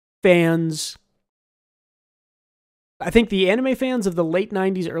fans of the late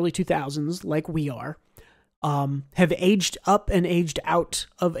 90s, early 2000s, like we are, have aged up and aged out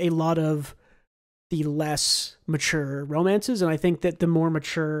of a lot of the less mature romances, and I think that the more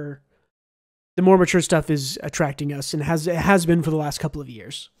mature stuff is attracting us, and has been for the last couple of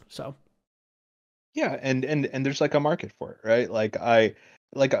years. So Yeah, and there's like a market for it, right?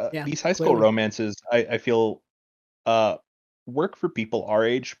 yeah, these high school clearly. romances, I feel work for people our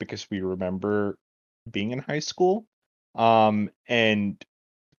age because we remember being in high school. And I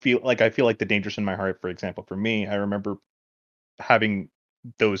feel like The Dangerous in My Heart, for example, for me, I remember having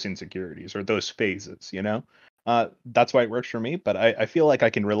those insecurities or those phases, you know? That's why it works for me, but I feel like I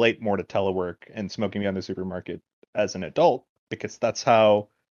can relate more to telework and Smoking Beyond the Supermarket as an adult because that's how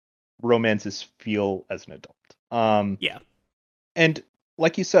romances feel as an adult. Yeah. And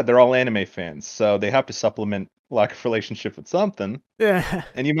like you said, they're all anime fans, so they have to supplement lack of relationship with something. Yeah.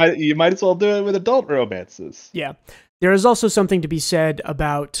 And you might as well do it with adult romances. Yeah. There is also something to be said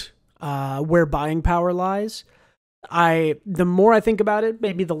about where buying power lies. The more I think about it,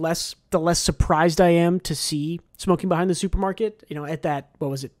 maybe the less surprised I am to see Smoking Behind the Supermarket, at that, what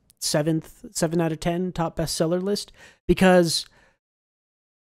was it, 7 out of 10 top bestseller list, because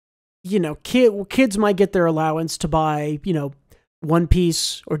kids might get their allowance to buy, One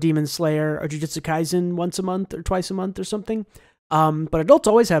Piece or Demon Slayer or Jujutsu Kaisen once a month or twice a month or something. But adults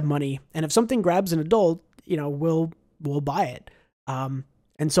always have money, and if something grabs an adult, we'll buy it. And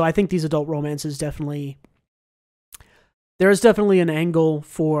so I think these adult romances there is definitely an angle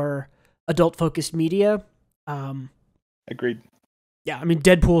for adult focused media. Agreed. Yeah, I mean,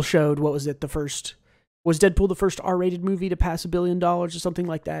 Deadpool showed, what was it, was Deadpool the first R-rated movie to pass $1 billion or something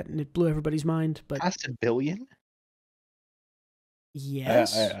like that, and it blew everybody's mind. But past $1 billion?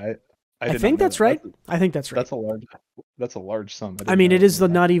 Yes. I think that's right. I think that's right. That's a large sum. I mean, it is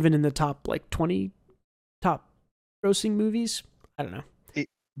not even in the top 20 top grossing movies. I don't know.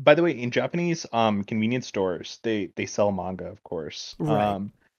 By the way, in Japanese convenience stores, they sell manga, of course. Right.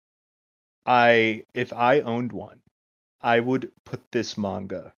 If I owned one, I would put this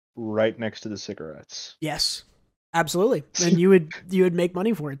manga right next to the cigarettes. Yes, absolutely. And you would make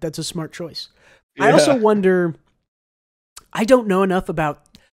money for it. That's a smart choice. Yeah. I also wonder, I don't know enough about,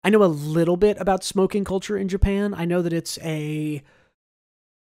 I know a little bit about smoking culture in Japan. I know that it's a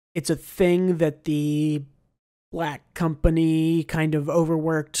thing that the black company kind of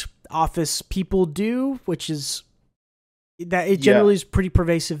overworked office people do, which is that it generally is pretty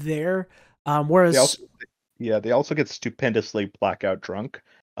pervasive there. Whereas they also get stupendously blackout drunk,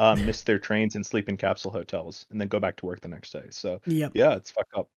 miss their trains and sleep in capsule hotels, and then go back to work the next day. So yeah, it's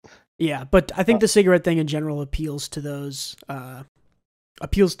fucked up. Yeah, but I think the cigarette thing in general appeals to those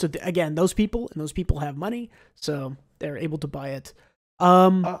again, those people, and those people have money, so they're able to buy it.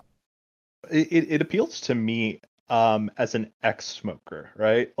 It appeals to me as an ex-smoker,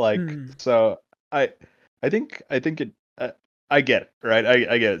 right? Like, so I think it. I get it, right?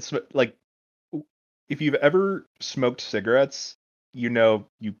 I get it. Like, if you've ever smoked cigarettes, you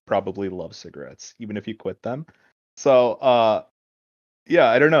probably love cigarettes, even if you quit them. So, yeah,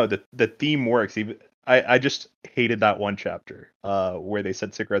 I don't know. The theme works. Even I just hated that one chapter where they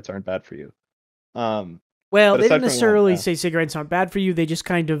said cigarettes aren't bad for you. Well, they didn't necessarily say cigarettes aren't bad for you. They just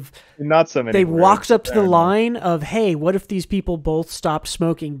kind of not so many. They walked up to the line of, hey, what if these people both stopped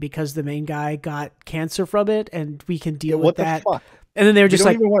smoking because the main guy got cancer from it, and we can deal with that. Fuck? And then they were just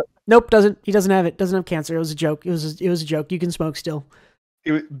like, nope, he doesn't have it. Doesn't have cancer. It was a joke. It was a joke. You can smoke still.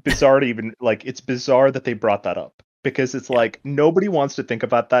 It was bizarre to even it's bizarre that they brought that up, because it's like nobody wants to think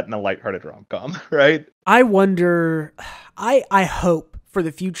about that in a lighthearted rom-com, right? I wonder. I hope for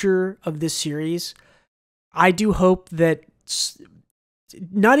the future of this series. I do hope that,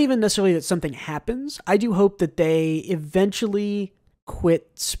 not even necessarily that something happens, I do hope that they eventually quit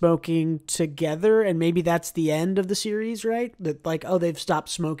smoking together, and maybe that's the end of the series, right? That they've stopped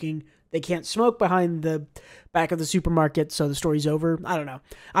smoking. They can't smoke behind the back of the supermarket, so the story's over. I don't know.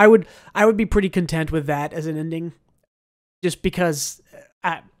 I would be pretty content with that as an ending, just because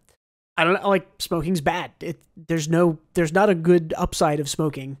I don't know, like, smoking's bad. There's not a good upside of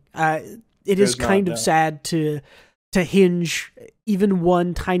smoking. It is kind of sad to hinge even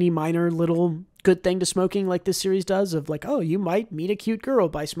one tiny minor little good thing to smoking like this series does, of like, oh, you might meet a cute girl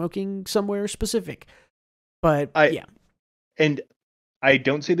by smoking somewhere specific. But yeah. And I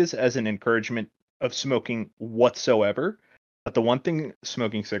don't say this as an encouragement of smoking whatsoever, but the one thing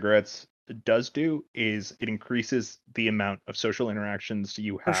smoking cigarettes does do is it increases the amount of social interactions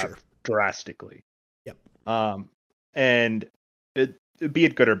you have drastically. Yep. And be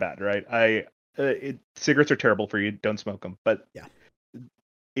it good or bad, right? Cigarettes are terrible for you. Don't smoke them. But yeah,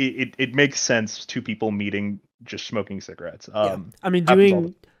 it makes sense to people meeting just smoking cigarettes. I mean,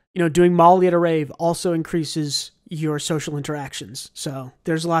 doing Molly at a rave also increases your social interactions. So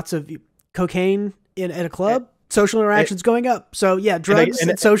there's lots of cocaine at a club. Social interactions going up. So yeah, drugs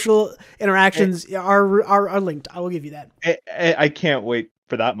and social interactions are linked. I will give you that. I can't wait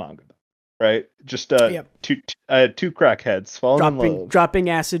for that manga. Right, just two crackheads falling in love, dropping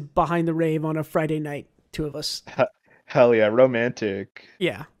acid behind the rave on a Friday night. Two of us. Hell yeah, romantic.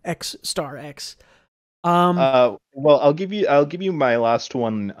 Yeah, X star X. Well, I'll give you my last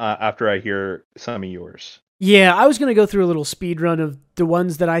one after I hear some of yours. Yeah, I was gonna go through a little speed run of the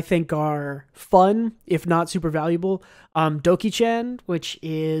ones that I think are fun, if not super valuable. Doki-chan, which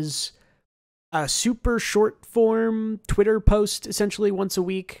is a super short form Twitter post, essentially once a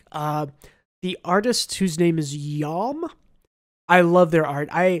week. The artist, whose name is Yom, I love their art.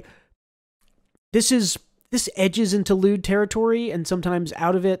 This edges into lewd territory and sometimes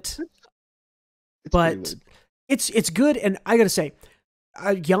out of it, but it's good. And I gotta say,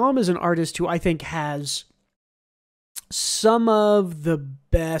 Yom is an artist who I think has some of the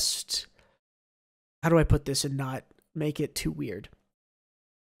best. How do I put this and not make it too weird?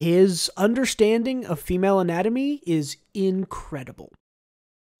 His understanding of female anatomy is incredible.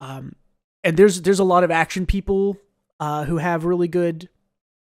 And there's a lot of action people who have really good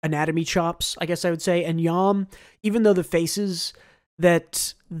anatomy chops, I guess I would say. And Yom, even though the faces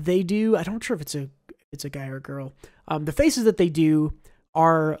that they do, I'm not sure if it's a it's a guy or a girl. The faces that they do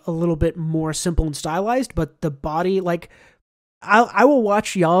are a little bit more simple and stylized, but the body, like, I will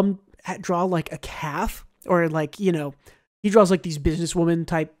watch Yam draw like a calf, or like, you know, he draws like these businesswoman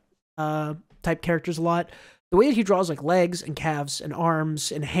type characters a lot. The way that he draws like legs and calves and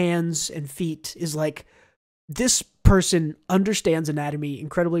arms and hands and feet is like, this person understands anatomy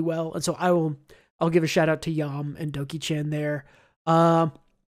incredibly well. And so I'll give a shout out to Yam and Doki-chan there.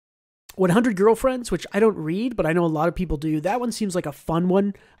 100 Girlfriends, which I don't read, but I know a lot of people do. That one seems like a fun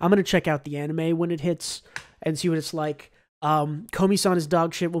one. I'm going to check out the anime when it hits and see what it's like. Komi-san is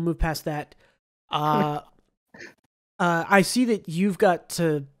dog shit. We'll move past that. I see that you've got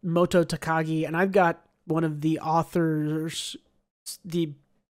Moto Takagi, and I've got one of the authors, the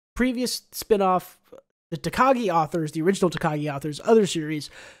previous spinoff, the Takagi authors, the original Takagi authors, other series,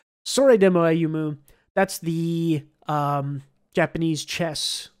 Sore Demo Ayumu. That's the Japanese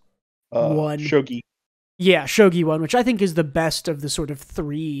chess one. Shogi. Yeah, Shogi one, which I think is the best of the sort of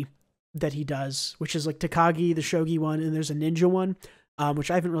three that he does, which is like Takagi, the Shogi one, and there's a ninja one, which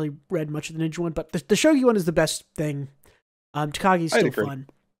I haven't really read much of the ninja one, but the Shogi one is the best thing. Takagi's still fun.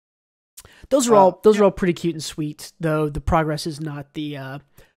 Those are all pretty cute and sweet, though the progress is not the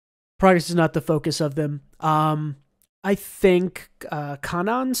focus of them. I think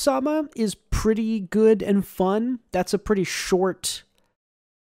Kanan-sama is pretty good and fun. That's a pretty short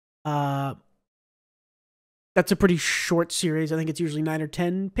series. I think it's usually 9 or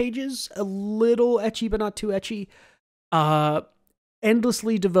 10 pages. A little ecchi, but not too ecchi.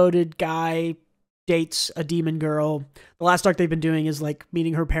 Endlessly devoted guy dates a demon girl. The last arc they've been doing is like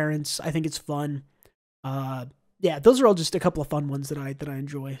meeting her parents. I think it's fun. Yeah, those are all just a couple of fun ones that I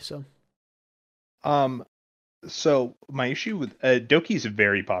enjoy. So my issue with Doki is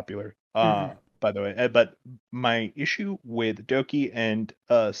very popular, by the way. But my issue with Doki and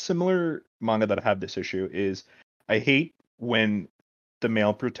similar manga that have this issue is I hate when the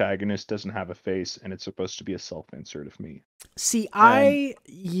male protagonist doesn't have a face and it's supposed to be a self-insert of me. See, I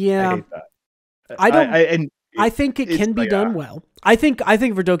hate that. I think it can be done well. I think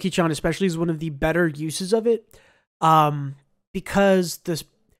for Doki-chan especially is one of the better uses of it, because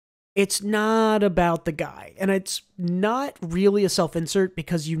it's not about the guy, and it's not really a self-insert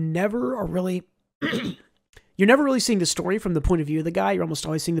because you never are really you're never really seeing the story from the point of view of the guy. You're almost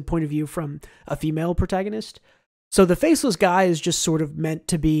always seeing the point of view from a female protagonist. So the faceless guy is just sort of meant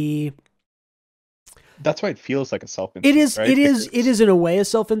to be. That's why it feels like a self-insert. It is. Right? It is in a way a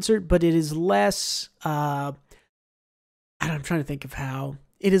self-insert, but it is less. I'm trying to think of how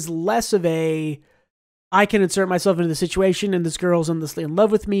it is less of a. I can insert myself into the situation, and this girl's endlessly in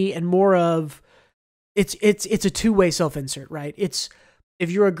love with me, and more of it's a two-way self-insert, right? It's if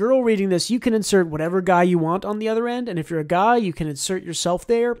you're a girl reading this, you can insert whatever guy you want on the other end, and if you're a guy, you can insert yourself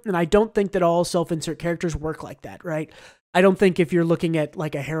there. And I don't think that all self-insert characters work like that, right? I don't think if you're looking at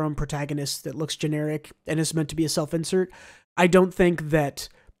like a harem protagonist that looks generic and is meant to be a self-insert, I don't think that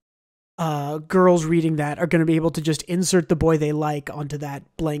girls reading that are going to be able to just insert the boy they like onto that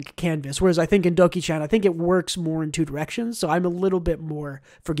blank canvas. Whereas I think in Doki-chan, I think it works more in two directions. So I'm a little bit more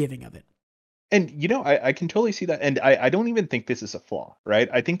forgiving of it. And, you know, I can totally see that. And I don't even think this is a flaw, right?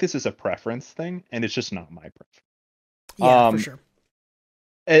 I think this is a preference thing, and it's just not my preference. Yeah, for sure.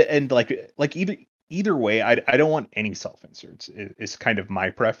 And like either way, I don't want any self-inserts. It's kind of my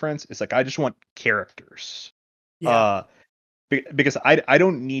preference. It's like, I just want characters. Yeah. Because I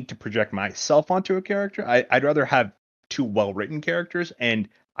don't need to project myself onto a character. I'd rather have two well-written characters, and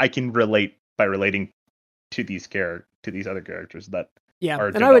I can relate by relating to these other characters that are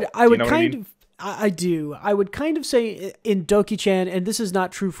and developed. I would kind of I do. I would kind of say in Doki-chan, and this is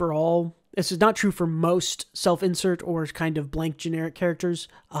not true for all. This is not true for most self-insert or kind of blank generic characters.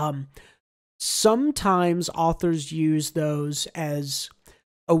 Sometimes authors use those as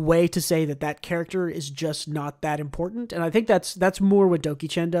a way to say that character is just not that important. And I think that's more what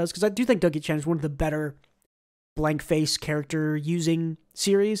Doki-chan does, because I do think Doki-chan is one of the better blank face character using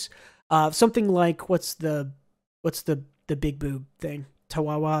series. Something like what's the big boob thing?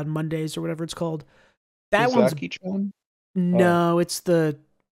 Tawawa on Mondays or whatever it's called. That Izaki-chan? No, it's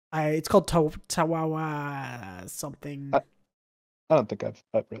it's called Tawawa something. I don't think I've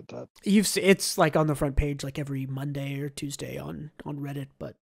read that. It's like on the front page like every Monday or Tuesday on Reddit,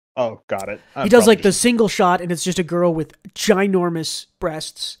 but oh, got it. He does like the single shot, and it's just a girl with ginormous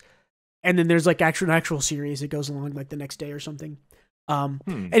breasts, and then there's like an actual series that goes along like the next day or something.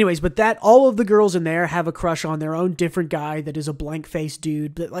 Anyways, but all of the girls in there have a crush on their own different guy that is a blank face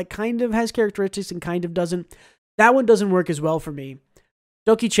dude that like kind of has characteristics and kind of doesn't. That one doesn't work as well for me.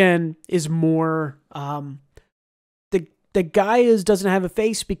 Doki-chan is more the guy doesn't have a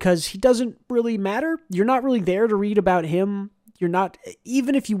face because he doesn't really matter. You're not really there to read about him. You're not,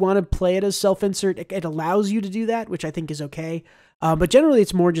 even if you want to play it as self-insert, it allows you to do that, which I think is okay. But generally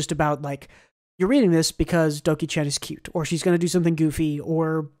it's more just about like, you're reading this because Doki-chan is cute, or she's going to do something goofy,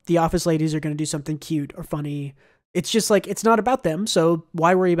 or the office ladies are going to do something cute or funny. It's just like, it's not about them, so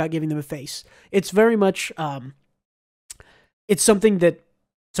why worry about giving them a face? It's very much, it's something that,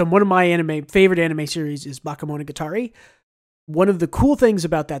 so one of my favorite anime series is Bakemonogatari. One of the cool things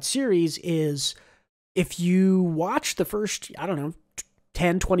about that series is if you watch the first, I don't know,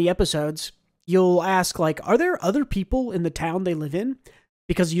 10, 20 episodes, you'll ask, like, are there other people in the town they live in?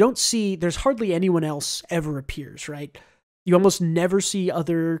 Because you don't see, there's hardly anyone else ever appears, right? You almost never see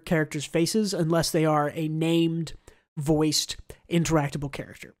other characters' faces unless they are a named, voiced, interactable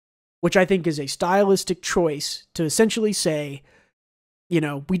character, which I think is a stylistic choice to essentially say, you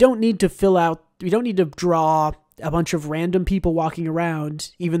know, we don't need to draw a bunch of random people walking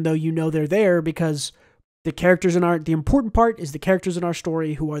around, even though you know they're there, because the important part is the characters in our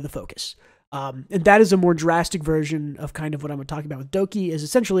story who are the focus. And that is a more drastic version of kind of what I'm talking about with Doki, is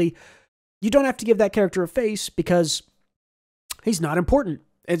essentially, you don't have to give that character a face because he's not important.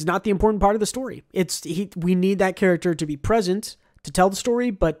 It's not the important part of the story. We need that character to be present to tell the story,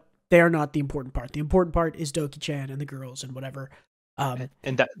 but they are not the important part. The important part is Doki-chan and the girls and whatever. And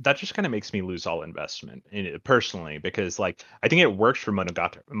that just kind of makes me lose all investment in it personally, because like I think it works for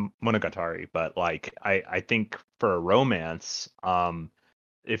Monogatari, but like I think for a romance,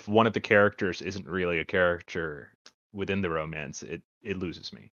 if one of the characters isn't really a character within the romance, it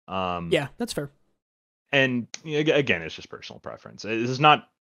loses me. Yeah, that's fair. And again, it's just personal preference. This is not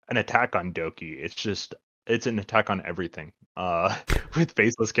an attack on Doki. It's an attack on everything. With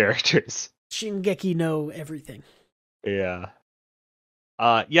faceless characters. Shingeki no everything. Yeah.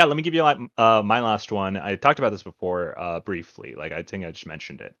 Yeah. Let me give you my last one. I talked about this before briefly. Like I think I just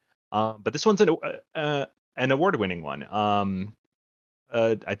mentioned it. But this one's an award-winning one.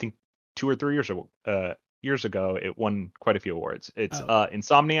 I think 2 or 3 years ago, it won quite a few awards. It's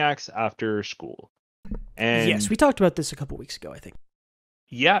Insomniac's After School. And yes, we talked about this a couple weeks ago, I think.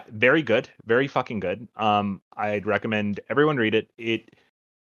 Yeah, very good, very fucking good. I'd recommend everyone read it. It's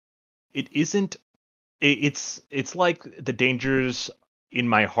like The Dangers in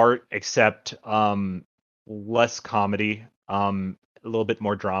My Heart, except less comedy, a little bit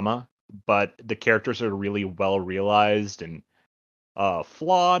more drama, but the characters are really well realized and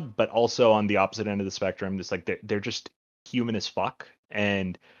flawed, but also on the opposite end of the spectrum, just like they're just human as fuck.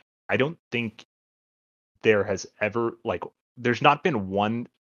 And I don't think there has ever, like, there's not been one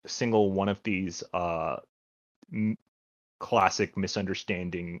single one of these classic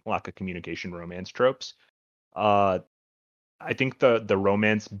misunderstanding, lack of communication romance tropes. I think the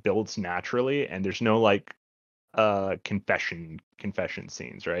romance builds naturally, and there's no like confession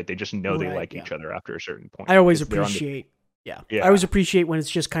scenes, right? They just know they like each other after a certain point. I always appreciate I always appreciate when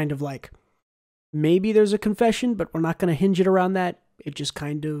it's just kind of like, maybe there's a confession, but we're not going to hinge it around that. It just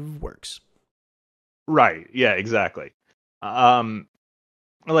kind of works. Right. Yeah, exactly.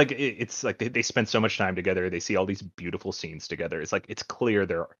 Like it's like they spend so much time together. They see all these beautiful scenes together. It's like it's clear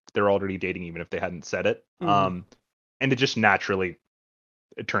they're already dating, even if they hadn't said it. And it just naturally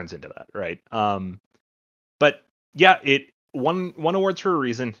it turns into that, right? But yeah, it won awards for a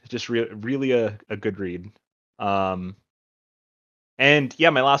reason. Just really a good read. And yeah,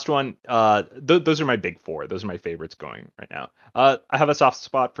 my last one. Those are my big four. Those are my favorites going right now. I have a soft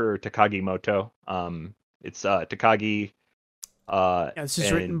spot for Takagi Moto. It's Takagi. This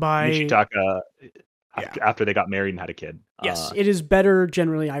is written by Nishitaka after they got married and had a kid. Yes, it is better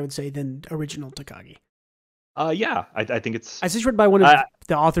generally, I would say, than original Takagi. Yeah, I think it's. This is written by one of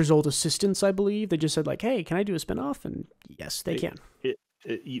the author's old assistants, I believe. They just said like, "Hey, can I do a spinoff?" And yes, they can.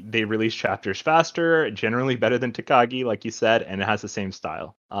 They release chapters faster, generally better than Takagi, like you said, and it has the same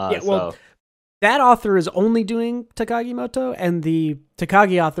style. That author is only doing Takagi Moto, and the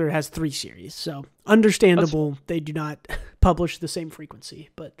Takagi author has 3 series, so understandable they do not publish the same frequency.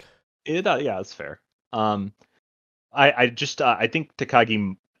 But yeah, that's fair. I think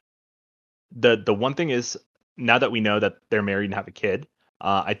Takagi. The one thing is, now that we know that they're married and have a kid,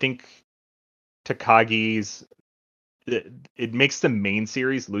 I think Takagi's. It makes the main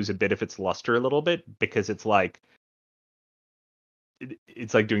series lose a bit of its luster a little bit, because it's like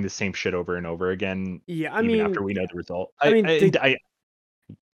doing the same shit over and over again. Yeah, after we know the result.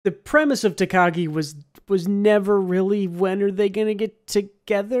 The premise of Takagi was never really, when are they gonna get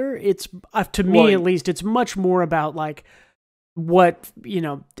together? It's to me at least, it's much more about like what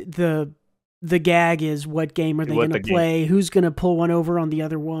the the gag is what game are they going to play? Who's going to pull one over on the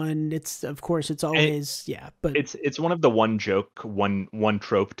other one? It's of course it's always but it's one of the one joke, one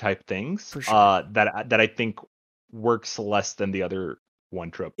trope type things for sure. that I think works less than the other one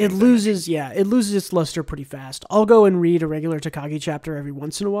trope. It loses its luster pretty fast. I'll go and read a regular Takagi chapter every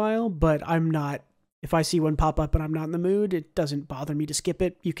once in a while, but I'm not. If I see one pop up and I'm not in the mood, it doesn't bother me to skip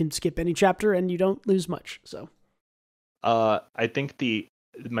it. You can skip any chapter and you don't lose much. So, I think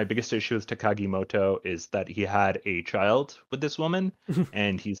my biggest issue with Takagi is that he had a child with this woman,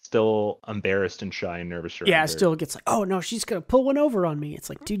 and he's still embarrassed and shy and nervous around her. Still gets like, oh no, she's gonna pull one over on me. It's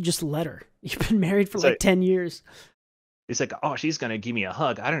like, dude, just let her. You've been married for like 10 years. He's like, oh, she's gonna give me a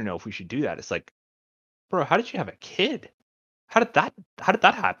hug. I don't know if we should do that. It's like, bro, how did you have a kid? How did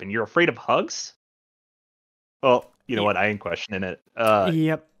that happen? You're afraid of hugs? Well, you know what? I ain't questioning it.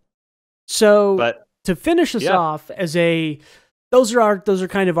 Yep. So, but to finish us off, those are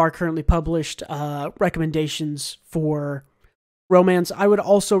kind of our currently published recommendations for romance. I would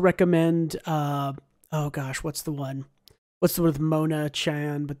also recommend. Oh gosh, what's the one? What's the one with Mona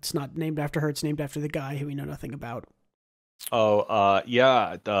Chan? But it's not named after her. It's named after the guy who we know nothing about. Oh,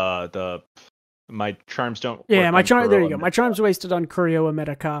 the my charms don't. Yeah, my charm. There you go. My charms wasted on Kurio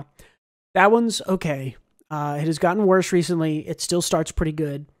America. That one's okay. It has gotten worse recently. It still starts pretty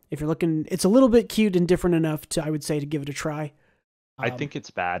good. If you're looking, it's a little bit cute and different enough to, I would say, to give it a try. I think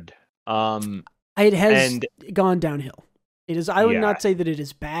it's bad. It has gone downhill. It is. I would not say that it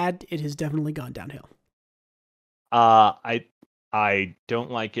is bad. It has definitely gone downhill. I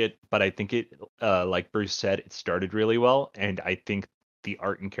don't like it, but I think it, like Bruce said, it started really well, and I think the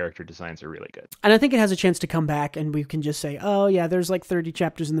art and character designs are really good. And I think it has a chance to come back, and we can just say, oh yeah, there's like 30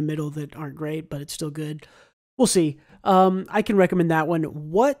 chapters in the middle that aren't great, but it's still good. We'll see. I can recommend that one.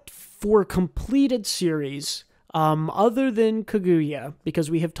 What for completed series, other than Kaguya, because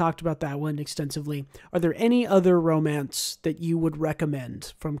we have talked about that one extensively, are there any other romance that you would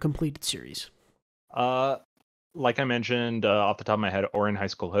recommend from completed series? Like I mentioned, off the top of my head, Ouran High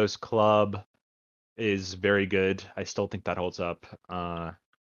School Host Club is very good. I still think that holds up.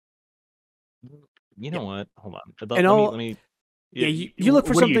 You know what? Hold on. Let me. Yeah, you look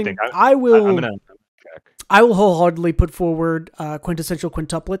for something. I will. I'm gonna check. I will wholeheartedly put forward quintessential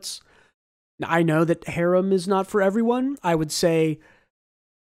quintuplets. Now, I know that harem is not for everyone. I would say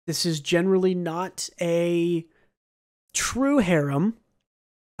this is generally not a true harem,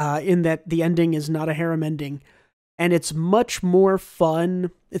 in that the ending is not a harem ending. And it's much more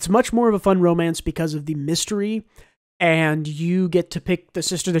fun. It's much more of a fun romance because of the mystery. And you get to pick the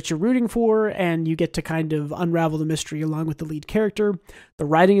sister that you're rooting for, and you get to kind of unravel the mystery along with the lead character. The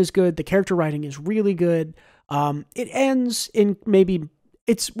writing is good. The character writing is really good. It ends in maybe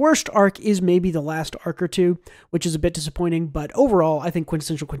its worst arc is maybe the last arc or two, which is a bit disappointing. But overall, I think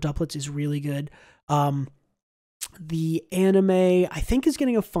Quintessential Quintuplets is really good. The anime, I think, is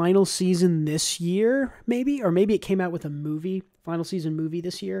getting a final season this year, maybe, or maybe it came out with a movie, final season movie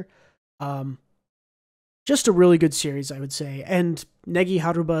this year. Just a really good series, I would say. And Negi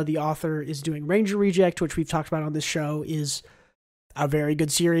Haruba, the author, is doing Ranger Reject, which we've talked about on this show, is a very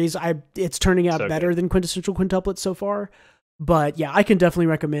good series. It's turning out better than Quintessential Quintuplets so far. But yeah, I can definitely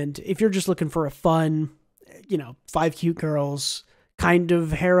recommend, if you're just looking for a fun, 5 cute girls, kind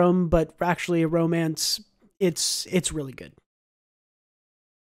of harem, but actually a romance, it's really good.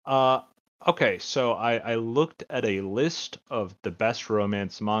 Okay, so I looked at a list of the best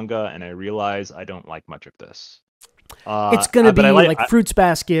romance manga, and I realized I don't like much of this. It's gonna be like Fruits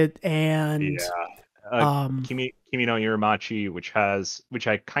Basket and Kimi no Uramachi, which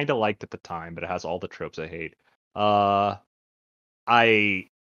I kind of liked at the time, but it has all the tropes I hate. I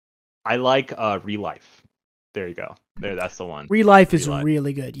like Real Life. There you go. That's the one. Real Life is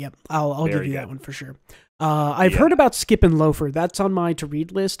really good. Yep, I'll give you that one for sure. I've heard about Skip and Loafer. That's on my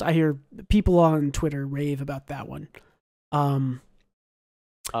to-read list. I hear people on Twitter rave about that one. I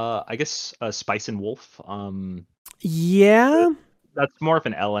guess Spice and Wolf. Yeah. That's more of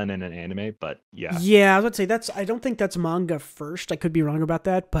an LN and an anime, but yeah. Yeah, I was about to say I don't think that's manga first. I could be wrong about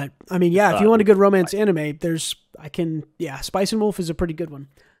that, but I mean, yeah, if you want a good romance anime, Spice and Wolf is a pretty good one.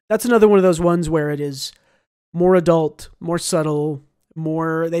 That's another one of those ones where it is more adult, more subtle,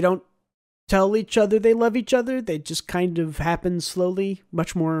 they don't tell each other they love each other. They just kind of happen slowly,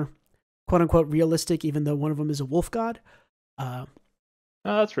 much more quote unquote realistic, even though one of them is a wolf god.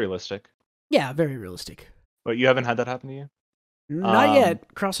 That's realistic. Yeah, very realistic. But you haven't had that happen to you? Not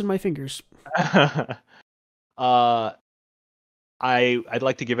yet. Crossing my fingers. I'd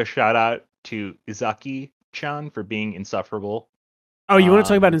like to give a shout out to Izaki-chan for being insufferable. Oh, you want to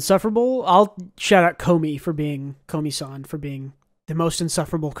talk about insufferable? I'll shout out Komi-san for being the most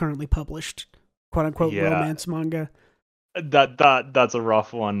insufferable currently published quote unquote romance manga. That's a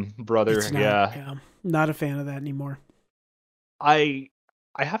rough one, brother. It's not, yeah. Not a fan of that anymore. I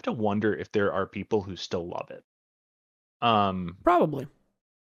have to wonder if there are people who still love it. Probably.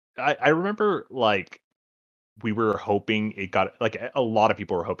 I remember like we were hoping it got, like, a lot of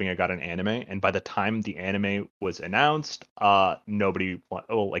people were hoping it got an anime, and by the time the anime was announced, nobody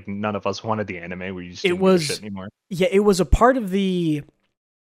like none of us wanted the anime. We just didn't give a shit anymore. Yeah, it was a part of the,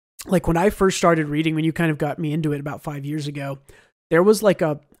 like, when I first started reading, when you kind of got me into it about 5 years ago, there was like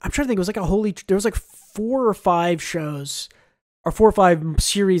I'm trying to think, it was like there was like 4 or 5 shows or 4 or 5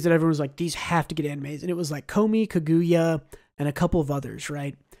 series that everyone was like, these have to get animes. And it was like Komi, Kaguya, and a couple of others,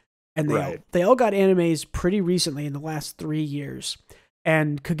 right? And they all got animes pretty recently in the last 3 years.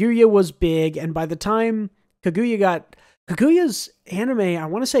 And Kaguya was big, and by the time Kaguya's anime, I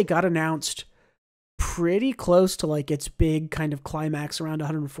want to say, got announced pretty close to like its big kind of climax around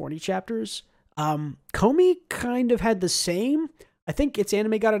 140 chapters. Komi kind of had the same. I think its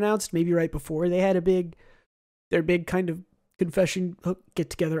anime got announced maybe right before they had their big kind of confession get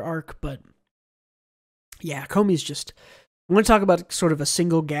together arc, but yeah, Komi's just, I want to talk about sort of a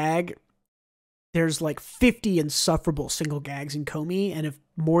single gag. There's like 50 insufferable single gags in Komi, and if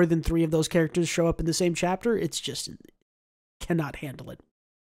more than 3 of those characters show up in the same chapter, it's just cannot handle it.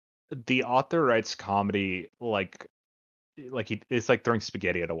 The author writes comedy like it's like throwing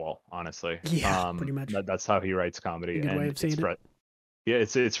spaghetti at a wall, honestly. Yeah, pretty much. That's how he writes comedy, Good way of saying it. Yeah,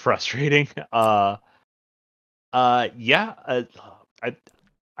 it's frustrating. I'm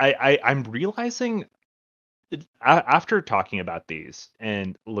realizing after talking about these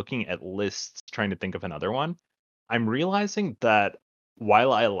and looking at lists, trying to think of another one, I'm realizing that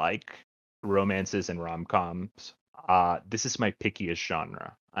while I like romances and rom-coms, this is my pickiest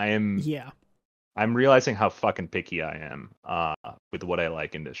genre. I'm realizing how fucking picky I am with what I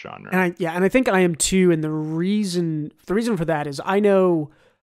like in this genre. And I think I am too. And the reason for that is I know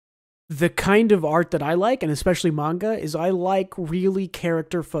the kind of art that I like, and especially manga, is I like really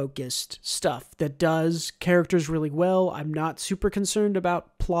character-focused stuff that does characters really well. I'm not super concerned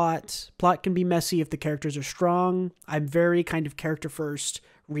about plot. Plot can be messy if the characters are strong. I'm very kind of character-first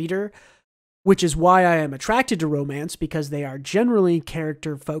reader, which is why I am attracted to romance, because they are generally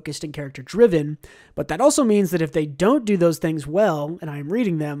character-focused and character-driven. But that also means that if they don't do those things well, and I'm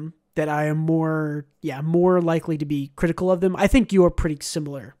reading them, that I am more likely to be critical of them. I think you're pretty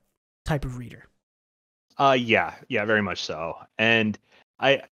similar type of reader. Yeah, very much so. And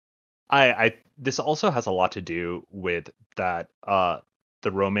I this also has a lot to do with that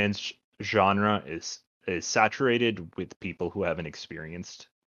the romance genre is saturated with people who haven't experienced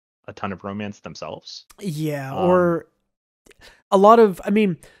a ton of romance themselves. Yeah, or a lot of, I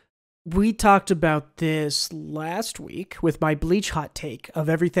mean, we talked about this last week with my Bleach hot take of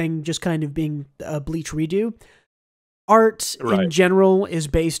everything just kind of being a Bleach redo. Art in general is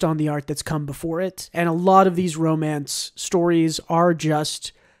based on the art that's come before it, and a lot of these romance stories are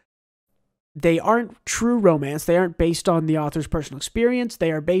just, they aren't true romance. They aren't based on the author's personal experience.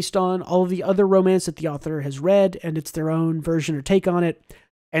 They are based on all of the other romance that the author has read, and it's their own version or take on it.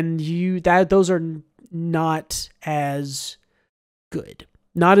 And those are not as good.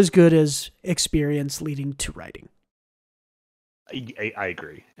 Not as good as experience leading to writing. I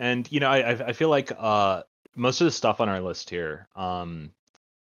agree. And, I feel like most of the stuff on our list here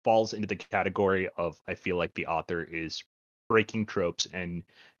falls into the category of, I feel like the author is breaking tropes and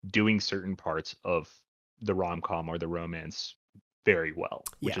doing certain parts of the rom-com or the romance very well,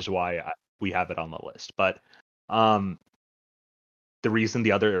 which is why we have it on the list. But the reason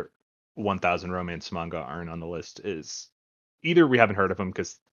the other 1,000 romance manga aren't on the list is either we haven't heard of them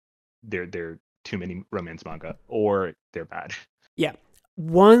because they're too many romance manga, or they're bad. Yeah.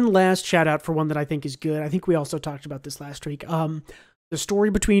 One last shout out for one that I think is good. I think we also talked about this last week. The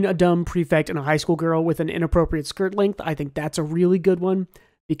story between a dumb prefect and a high school girl with an inappropriate skirt length. I think that's a really good one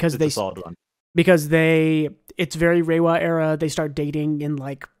because it's a solid one. Because it's very Reiwa era. They start dating in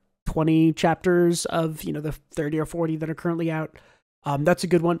like 20 chapters of, the 30 or 40 that are currently out. That's a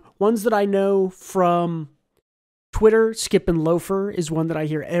good one. Ones that I know from Twitter, Skip and Loafer is one that I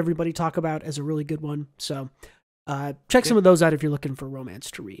hear everybody talk about as a really good one. So check some of those out if you're looking for romance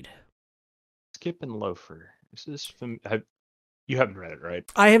to read. Skip and Loafer. You haven't read it, right?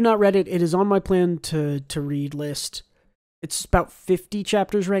 I have not read it. It is on my plan to read list. It's about 50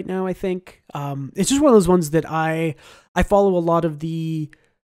 chapters right now, I think. It's just one of those ones that I follow a lot of the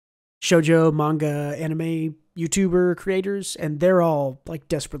shoujo, manga, anime YouTuber creators, and they're all like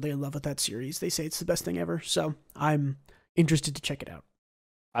desperately in love with that series. They say it's the best thing ever, so I'm interested to check it out.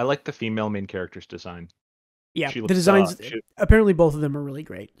 I like the female main character's design. Yeah, She the looks designs, apparently both of them are really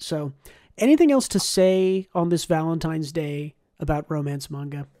great. So, anything else to say on this Valentine's Day about romance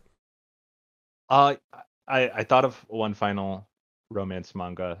manga? uh I thought of one final romance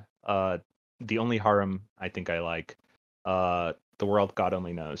manga. The only harem I think I like. The World God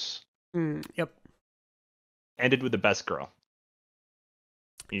Only Knows. Yep. Ended with the best girl.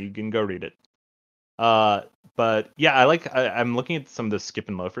 You can go read it. Uh, but yeah, I'm looking at some of the Skip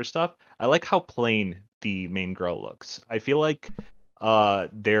and Loafer stuff. I like how plain the main girl looks. I feel like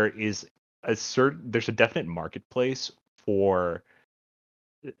there is there's a definite marketplace for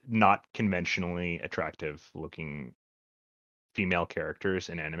not conventionally attractive looking female characters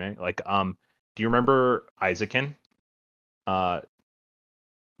in anime. Like do you remember Isaacin? Uh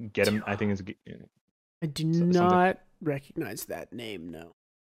Get him, I think I do something. not recognize that name, no.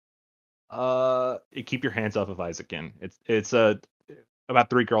 Keep your hands off of Isaacin. It's about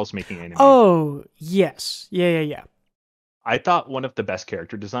three girls making anime. Oh, yes. Yeah. I thought one of the best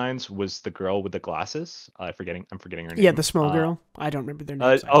character designs was the girl with the glasses. I'm forgetting her name. Yeah, the small girl. I don't remember their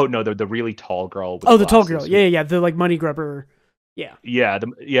names. Oh no, the really tall girl with the the tall glasses. girl. Yeah. The like money grubber. Yeah.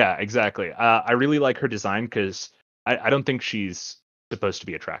 Yeah, exactly. I really like her design because I don't think she's supposed to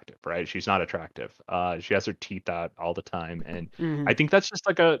be attractive, right? She's not attractive. She has her teeth out all the time, and I think that's just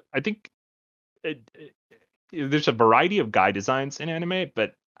like I think there's a variety of guy designs in anime,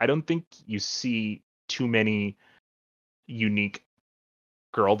 but I don't think you see too many unique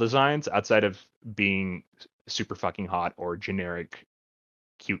girl designs outside of being super fucking hot or generic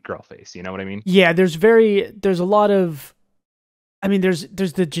cute girl face. You know what I mean? Yeah, there's a lot of, I mean, there's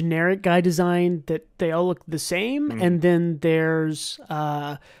the generic guy design that they all look the same, and then there's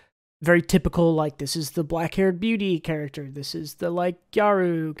very typical, like, this is the black-haired beauty character, this is the like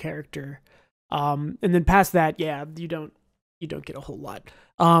Gyaru character, and then past that, yeah, you don't get a whole lot.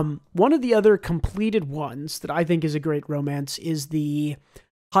 One of the other completed ones that I think is a great romance is the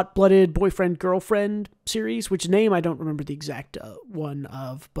Hot-Blooded Boyfriend-Girlfriend series, which name I don't remember the exact one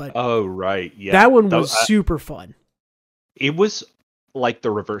of, but oh right, yeah, that one was super fun. It was like the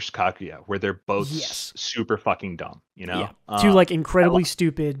reverse Kaguya, where they're both super fucking dumb, you know? Yeah, two like incredibly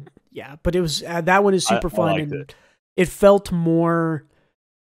stupid. Yeah, but it was that one is super fun, and it felt more.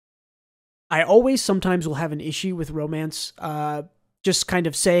 I always sometimes will have an issue with romance, just kind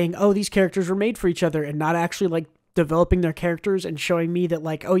of saying, "Oh, these characters were made for each other," and not actually like developing their characters and showing me that,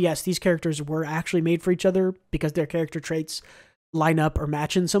 like, oh yes, these characters were actually made for each other because their character traits line up or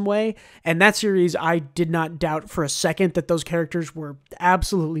match in some way. And that series, I did not doubt for a second that those characters were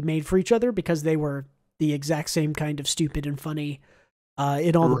absolutely made for each other because they were the exact same kind of stupid and funny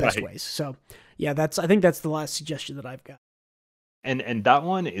in all the best ways. So yeah, I think that's the last suggestion that I've got. And that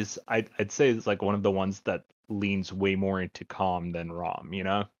one is, I'd say, is like one of the ones that leans way more into calm than rom, you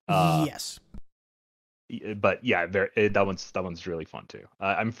know? Yes. But yeah, that one's really fun too.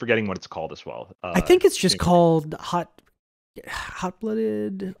 I'm forgetting what it's called as well. I think it's just called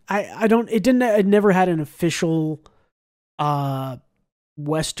Hot-Blooded. It never had an official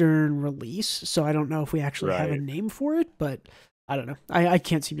Western release, so I don't know if we actually have a name for it, but I don't know. I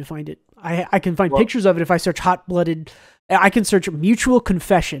can't seem to find it. I can find pictures of it if I search Hot-Blooded. I can search Mutual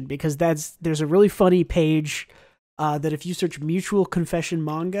Confession because there's a really funny page that if you search Mutual Confession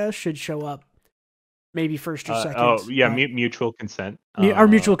manga should show up. Maybe first or second. Oh, yeah, Mutual Consent. Or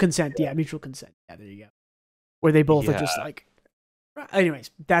Mutual Consent. Yeah, Mutual Consent. Yeah, there you go. Where they both are just like...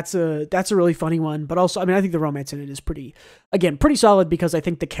 Anyways, that's a really funny one. But also, I mean, I think the romance in it is pretty solid because I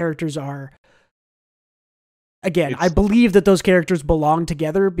think the characters are... Again, I believe that those characters belong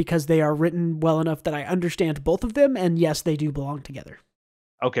together because they are written well enough that I understand both of them. And yes, they do belong together.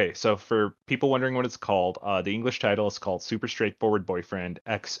 Okay, so for people wondering what it's called, the English title is called Super Straightforward Boyfriend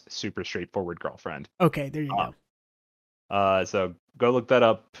X Super Straightforward Girlfriend. Okay, there you go. So go look that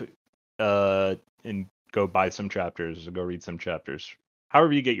up and go buy some chapters or go read some chapters.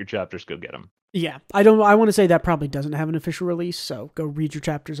 However you get your chapters, go get them. Yeah, I want to say that probably doesn't have an official release, so go read your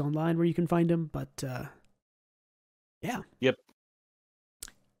chapters online where you can find them, but yeah. Yep.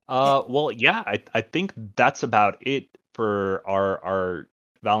 Well, yeah, I think that's about it for our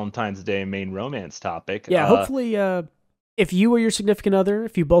Valentine's Day main romance topic. Yeah, hopefully, if you or your significant other,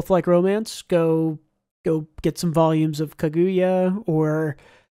 if you both like romance, go get some volumes of Kaguya, or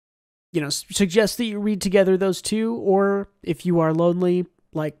suggest that you read together those two. Or if you are lonely,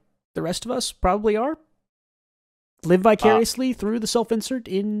 like the rest of us probably are, live vicariously through the self-insert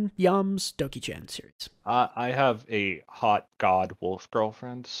in Yam's Doki-chan series. I have a hot god wolf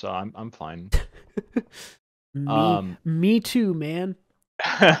girlfriend, so I'm fine. Me too, man.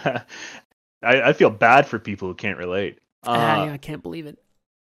 I feel bad for people who can't relate. I can't believe it.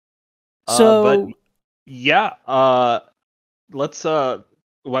 So, Yeah. Let's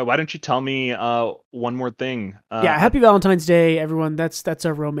why don't you tell me one more thing? Yeah, happy Valentine's Day, everyone. That's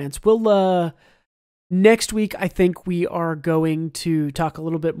our romance. We'll next week I think we are going to talk a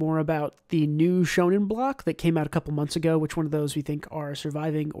little bit more about the new shonen block that came out a couple months ago, which one of those we think are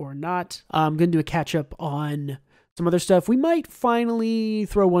surviving or not. I'm going to do a catch up on some other stuff. We might finally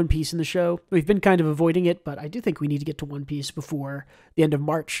throw One Piece in the show. We've been kind of avoiding it, but I do think we need to get to One Piece before the end of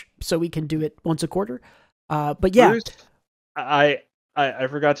March so we can do it once a quarter. But yeah. Bruce, I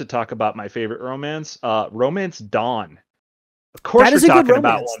forgot to talk about my favorite romance, Romance Dawn. Of course, that is we're a good talking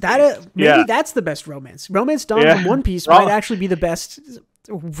about romance. One Piece. Maybe that's the best romance. Romance Dawn from One Piece might actually be the best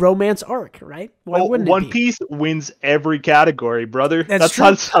romance arc, right? Why wouldn't it be? One Piece wins every category, brother. That's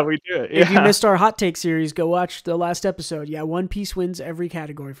how we do it. Yeah. If you missed our hot take series, go watch the last episode. Yeah, One Piece wins every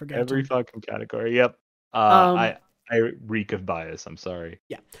category for Gato. Every fucking category. Yep. I reek of bias. I'm sorry.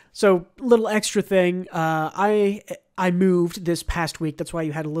 Yeah. So, little extra thing. I moved this past week. That's why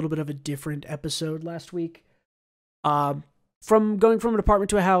you had a little bit of a different episode last week. From going from an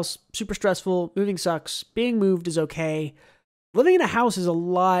apartment to a house, super stressful. Moving sucks. Being moved is okay. Living in a house is a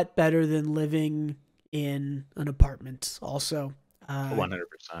lot better than living in an apartment. Also, 100%.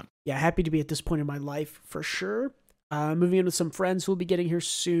 Yeah, happy to be at this point in my life for sure. Moving in with some friends who will be getting here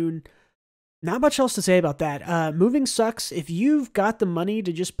soon. Not much else to say about that. Moving sucks. If you've got the money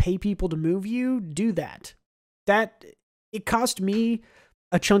to just pay people to move you, do that. It cost me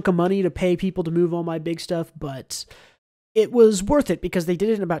a chunk of money to pay people to move all my big stuff, but it was worth it because they did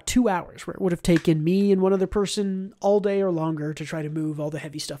it in about 2 hours, where it would have taken me and one other person all day or longer to try to move all the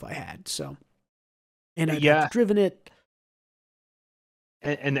heavy stuff I had. So, and I've driven it.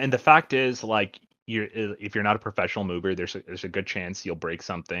 And the fact is, like, if you're not a professional mover, there's a good chance you'll break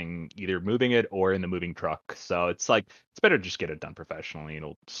something either moving it or in the moving truck. So it's better to just get it done professionally.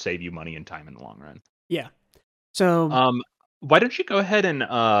 It'll save you money and time in the long run. Yeah. So why don't you go ahead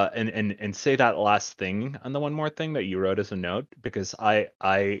and say that last thing on the one more thing that you wrote as a note, because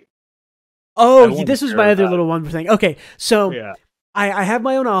this was my other little one thing. Okay, so yeah. I have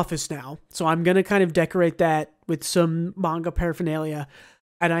my own office now, so I'm gonna kind of decorate that with some manga paraphernalia.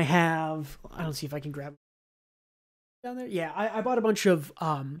 And I don't see if I can grab down there. Yeah, I bought a bunch of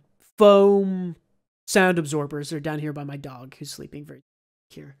foam sound absorbers. They're down here by my dog who's sleeping very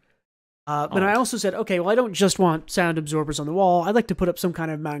here. But I also said, okay, well, I don't just want sound absorbers on the wall. I'd like to put up some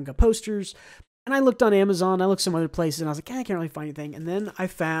kind of manga posters. And I looked on Amazon, I looked some other places, and I was like, I can't really find anything. And then I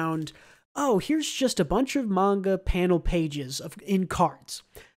found, here's just a bunch of manga panel pages in cards.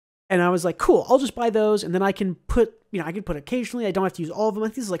 And I was like, cool, I'll just buy those, and then I can put occasionally, I don't have to use all of them. I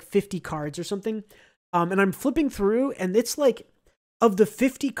think it's like 50 cards or something. And I'm flipping through, and it's like, of the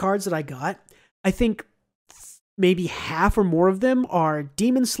 50 cards that I got, I think maybe half or more of them are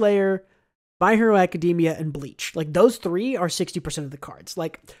Demon Slayer, My Hero Academia, and Bleach. Like, those three are 60% of the cards.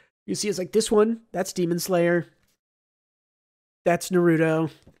 Like, you see, it's like this one, that's Demon Slayer. That's Naruto.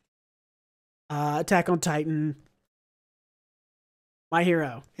 Attack on Titan. My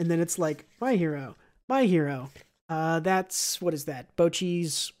Hero. And then it's like, My Hero. That's, what is that?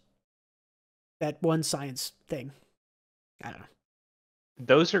 Bochi's, that one science thing. I don't know.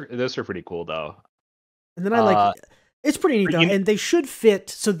 Those are pretty cool, though. And then I like, it's pretty neat, though. And they should fit.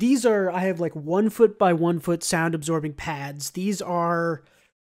 So these are, I have like 1 foot by 1 foot sound absorbing pads. These are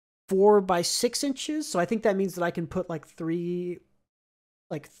 4 by 6 inches. So I think that means that I can put like 3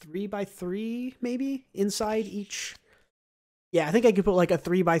 by 3 maybe inside each. Yeah, I think I could put like a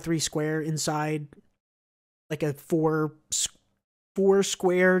 3 by 3 square inside, like a 4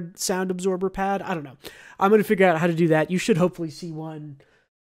 squared sound absorber pad. I don't know. I'm going to figure out how to do that. You should hopefully see one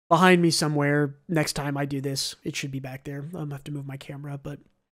behind me somewhere next time I do this. It should be back there. I'm going to have to move my camera, but.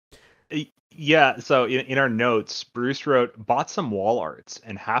 Yeah, so in our notes, Bruce bought some wall arts,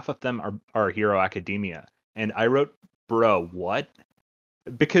 and half of them are Hero Academia. And I wrote, bro, what?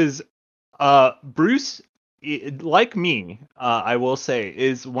 Because Bruce, like me, I will say,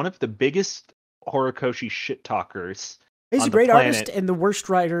 is one of the biggest Horikoshi shit talkers. He's a great artist and the worst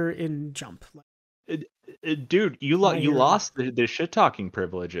writer in Jump. Dude, you lost the shit talking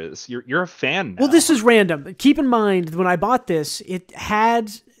privileges. You're a fan now. Well, this is random. Keep in mind, when I bought this, it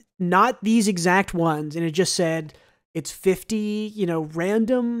had not these exact ones, and it just said it's 50,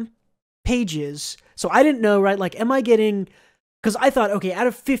 random pages. So I didn't know, right? Like, am I getting? Because I thought, okay, out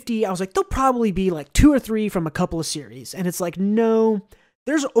of 50, I was like, there'll probably be like 2 or 3 from a couple of series. And it's like, no,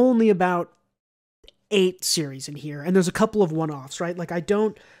 there's only about 8 series in here. And there's a couple of one-offs, right? Like, I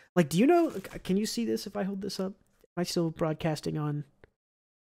don't, like, do you know, can you see this if I hold this up? Am I still broadcasting on?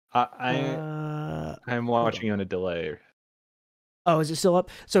 I'm watching on a delay. Oh, is it still up?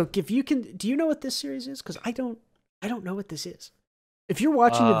 So if you can, do you know what this series is? Because I don't know what this is. If you're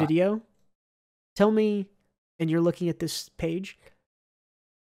watching the video, tell me, and you're looking at this page,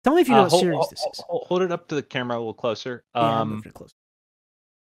 tell me if you know what series this is. Hold it up to the camera a little closer. Yeah, I'm moving it closer.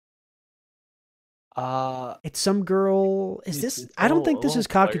 It's some girl. Is this? I don't think this is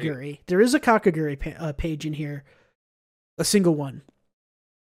Kakaguri. There is a Kakaguri page in here, a single one.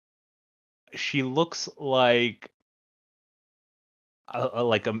 She looks like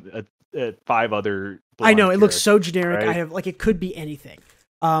five other. I know it looks so generic. Right? I have like it could be anything.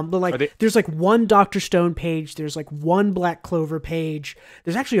 But like there's like one Dr. Stone page. There's like one Black Clover page.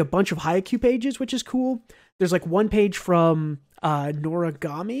 There's actually a bunch of Haikyuu pages, which is cool. There's like one page from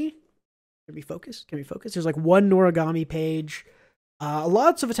Noragami. Can we focus? There's like one Noragami page.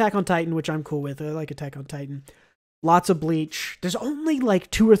 Lots of Attack on Titan, which I'm cool with. I like Attack on Titan. Lots of Bleach. There's only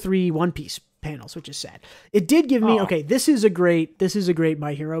like 2 or 3 One Piece panels, which is sad. It did give me okay. This is a great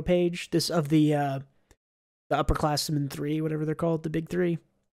My Hero page. This of the Upperclassmen 3, whatever they're called, the big 3.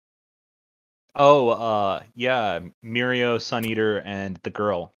 Oh, yeah, Mirio, Sun Eater, and the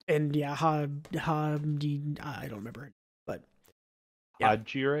girl. And yeah, I don't remember it. Yeah.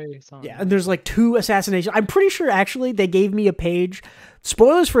 Hajire, something. Yeah, and there's like 2 assassinations. I'm pretty sure actually they gave me a page.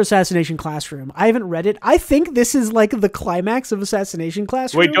 Spoilers for Assassination Classroom. I haven't read it. I think this is like the climax of Assassination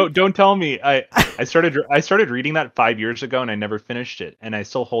Classroom. Wait, don't tell me. I started reading that 5 years ago and I never finished it, and I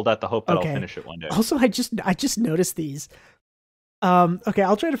still hold out the hope that I'll finish it one day. Also, I just noticed these. Okay,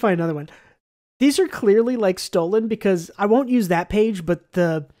 I'll try to find another one. These are clearly like stolen because I won't use that page, but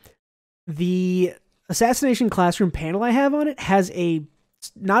the Assassination Classroom panel I have on it has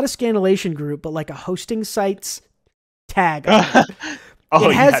not a scanlation group, but like a hosting sites tag.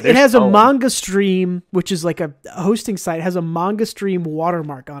 It has a manga stream, which is like a hosting site, has a manga stream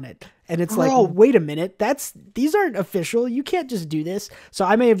watermark on it. And it's like, wait a minute, these aren't official. You can't just do this. So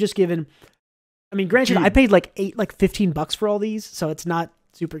I may have just given, I mean, granted, I paid like $15 for all these, so it's not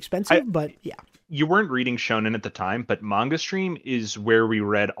super expensive, but yeah. You weren't reading Shonen at the time, but Manga Stream is where we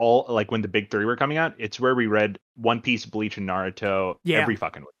read all, like when the big 3 were coming out, it's where we read One Piece, Bleach, and Naruto every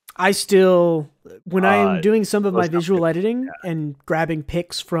fucking week. I still, when I'm doing some of my visual editing and grabbing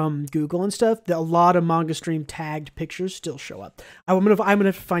pics from Google and stuff, a lot of Manga Stream tagged pictures still show up. I'm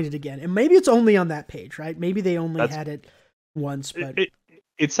gonna find it again, and maybe it's only on that page, right? Maybe they only had it once, but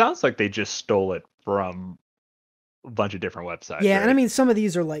it sounds like they just stole it from a bunch of different websites. Yeah, right? And I mean, some of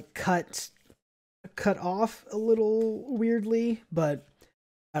these are like cut off a little weirdly, but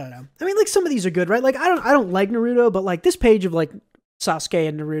I don't know. I mean, like some of these are good, right? Like I don't like Naruto, but like this page of like Sasuke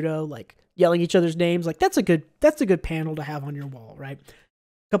and Naruto like yelling each other's names, like that's a good panel to have on your wall, right?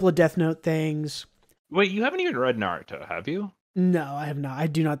 A couple of Death Note things. Wait, you haven't even read Naruto, have you? No, I have not. I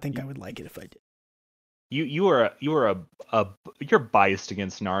do not think I would like it if I did. You're biased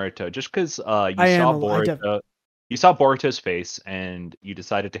against Naruto just because you saw Boruto's face and you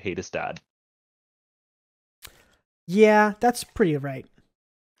decided to hate his dad. Yeah, that's pretty right.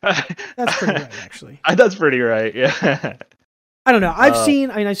 That's pretty right, actually. That's pretty right. Yeah. I don't know. I've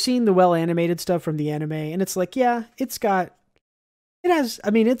seen the well animated stuff from the anime, and it's like, yeah, it's got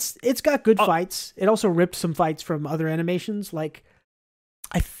good fights. It also ripped some fights from other animations. Like,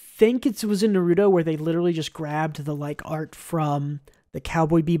 I think it was in Naruto where they literally just grabbed the like art from the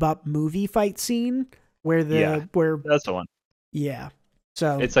Cowboy Bebop movie fight scene where that's the one. Yeah.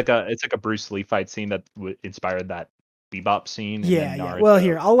 So it's like a Bruce Lee fight scene that inspired that Bebop scene. Yeah. Well,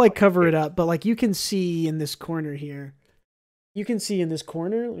 here I'll like cover it up, but like you can see in this corner here. Let me see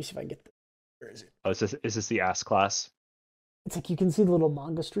if I can get where is it? Oh, is this the ass class? It's like you can see the little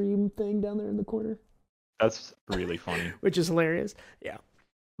manga stream thing down there in the corner. That's really funny. Which is hilarious. Yeah.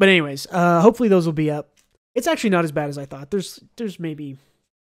 But anyways, hopefully those will be up. It's actually not as bad as I thought. There's maybe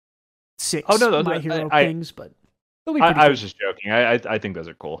 6 My Hero things, but they'll be pretty I was just joking. I think those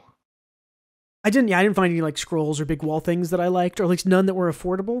are cool. I didn't find any like scrolls or big wall things that I liked, or at least none that were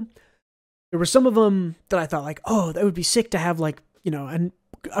affordable. There were some of them that I thought like, oh, that would be sick to have like, you know,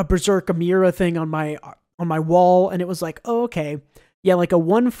 a Berserk Amira thing on my wall. And it was like, oh, okay. Yeah, like a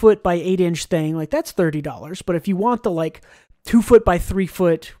 1 foot by 8 inch thing, like that's $30. But if you want the like 2 foot by 3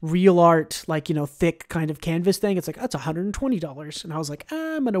 foot real art, like, you know, thick kind of canvas thing, it's like, that's $120. And I was like,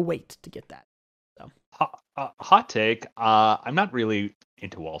 I'm going to wait to get that. So hot take. I'm not really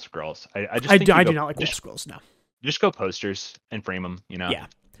into wall scrolls. I do not like wall scrolls. No, just go posters and frame them. You know. Yeah.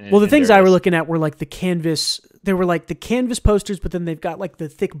 Well, the things I were looking at were like the canvas. They were like the canvas posters, but then they've got like the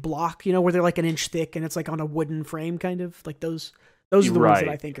thick block, you know, where they're like an inch thick and it's like on a wooden frame, kind of like those. Those are the ones that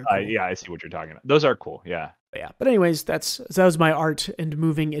I think are cool. Yeah, I see what you're talking about. Those are cool. Yeah. Yeah. But anyways, that was my art and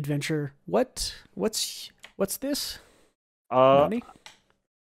moving adventure. What's this? Uh, Nani?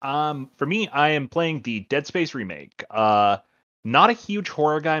 for me, I am playing the Dead Space remake. Not a huge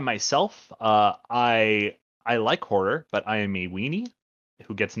horror guy myself. I like horror, but I am a weenie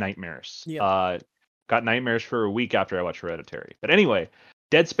who gets nightmares. Yep. Got nightmares for a week after I watched Hereditary. But anyway,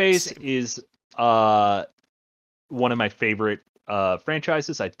 Dead Space Same. is one of my favorite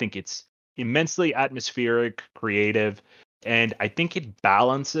franchises. I think it's immensely atmospheric, creative, and I think it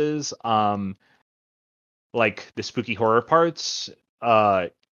balances like the spooky horror parts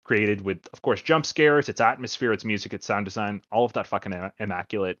created with, of course, jump scares, its atmosphere, its music, its sound design, all of that fucking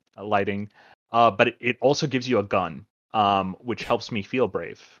immaculate lighting. But it also gives you a gun, which helps me feel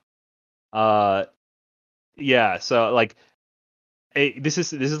brave. Yeah, so like this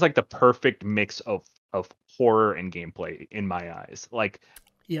is like the perfect mix of horror and gameplay in my eyes. Like,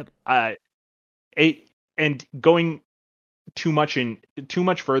 Yep. And going too much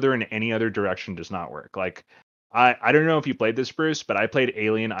further in any other direction does not work. Like, I don't know if you played this, Bruce, but I played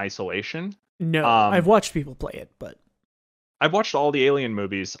Alien Isolation. No, I've watched people play it, but I've watched all the Alien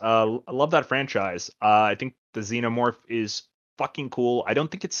movies. I love that franchise. I think the Xenomorph is fucking cool. I don't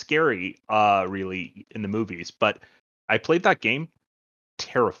think it's scary, really, in the movies, but I played that game.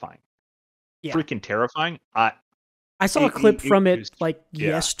 Terrifying. yeah. Freaking terrifying. I saw a clip from it like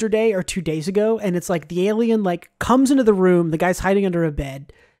yesterday or 2 days ago, and it's like the alien like comes into the room, the guy's hiding under a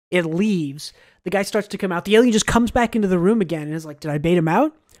bed, it leaves, the guy starts to come out, the alien just comes back into the room again and is like, did I bait him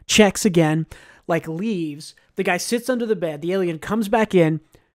out? Checks again, like leaves, the guy sits under the bed, the alien comes back in,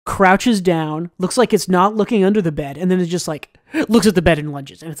 crouches down, looks like it's not looking under the bed, and then it just like looks at the bed and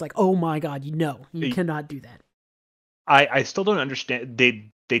lunges, and it's like, oh my god, you cannot do that. I still don't understand.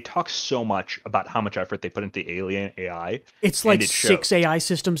 They talk so much about how much effort they put into Alien AI. It's like 6 AI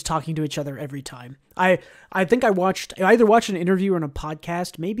systems talking to each other every time. I think I either watched an interview or on a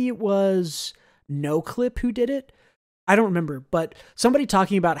podcast. Maybe it was No Clip who did it. I don't remember, but somebody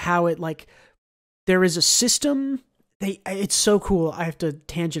talking about how it like there is a system. It's so cool. I have to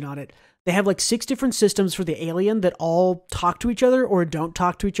tangent on it. They have like 6 different systems for the alien that all talk to each other or don't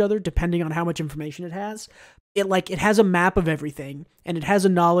talk to each other depending on how much information it has. It has a map of everything, and it has a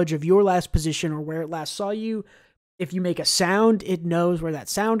knowledge of your last position or where it last saw you. If you make a sound, it knows where that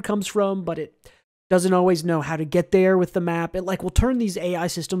sound comes from, but it doesn't always know how to get there with the map. It like will turn these AI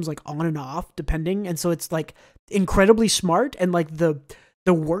systems like on and off depending, and so it's like incredibly smart, and like the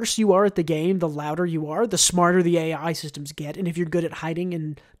worse you are at the game, the louder you are, the smarter the AI systems get. And if you're good at hiding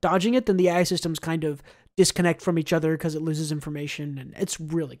and dodging it, then the AI systems kind of disconnect from each other because it loses information, and it's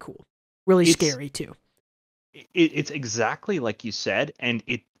really cool. Really scary too. It's exactly like you said, and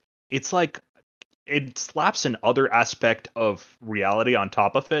it's like it slaps another aspect of reality on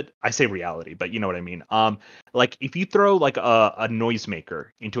top of it. I say reality, but you know what I mean. Like if you throw like a noisemaker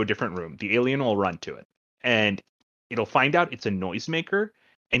into a different room, the alien will run to it, and it'll find out it's a noisemaker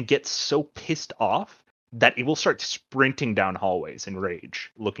and get so pissed off that it will start sprinting down hallways in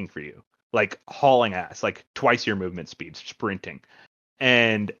rage, looking for you, like hauling ass, like twice your movement speed, sprinting,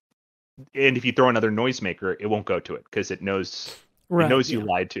 and if you throw another noisemaker, it won't go to it because it knows you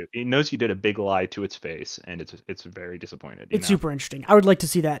lied to. It knows you did a big lie to its face, and it's very disappointed. It's super interesting. I would like to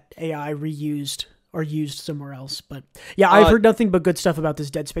see that AI reused or used somewhere else. But yeah, I've heard nothing but good stuff about this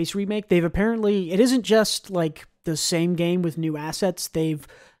Dead Space remake. They've apparently, it isn't just like the same game with new assets. They've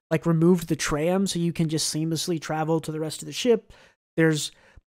like removed the tram so you can just seamlessly travel to the rest of the ship. There's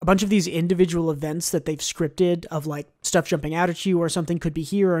a bunch of these individual events that they've scripted of like stuff jumping out at you or something could be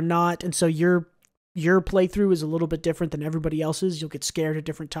here or not. And so your playthrough is a little bit different than everybody else's. You'll get scared at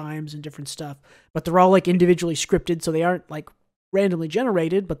different times and different stuff, but they're all like individually scripted. So they aren't like randomly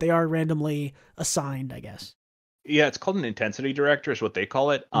generated, but they are randomly assigned, I guess. Yeah. It's called an intensity director is what they call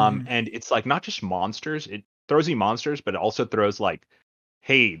it. And it's like not just monsters. It throws you monsters, but it also throws like,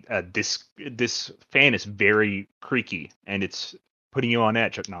 hey, this fan is very creaky and it's putting you on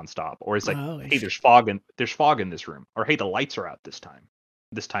edge nonstop, or it's like, hey, there's fog in this room, or hey, the lights are out this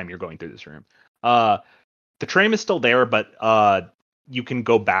time you're going through this room. The tram is still there, but you can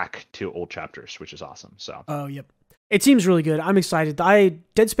go back to old chapters, which is awesome. So yep, it seems really good. I'm excited.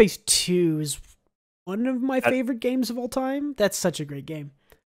 Dead Space 2 is one of my favorite games of all time. That's such a great game.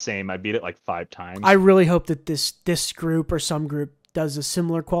 Same. I beat it like 5 times. I really hope that this group or some group does a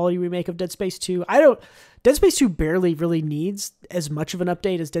similar quality remake of Dead Space 2. Dead Space 2 barely really needs as much of an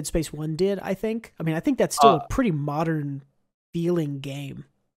update as Dead Space 1 did, I think. I mean, I think that's still a pretty modern feeling game,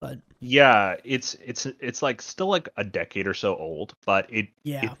 but yeah, it's like still like a decade or so old, but it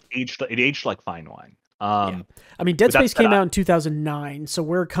aged like fine wine. I mean, Dead Space came out in 2009, so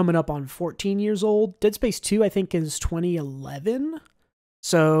we're coming up on 14 years old. Dead Space 2, I think, is 2011.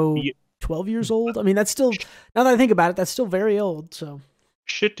 So 12 years old. I mean, that's still, now that I think about it, that's still very old. So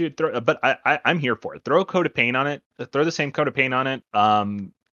shit, dude. But I'm here for it. Throw a coat of paint on it. Throw the same coat of paint on it.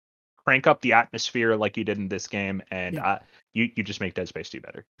 Crank up the atmosphere like you did in this game, and you just make Dead Space 2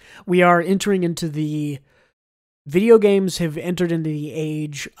 better. We are entering into the video games have entered into the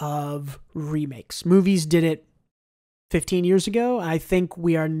age of remakes. Movies did it 15 years ago. I think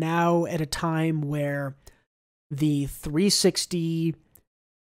we are now at a time where the 360,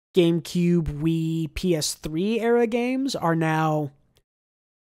 GameCube, Wii, PS3 era games are now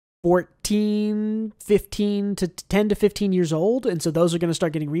 14, 15 to 10 to 15 years old. And so those are going to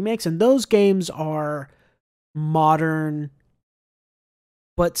start getting remakes. And those games are modern,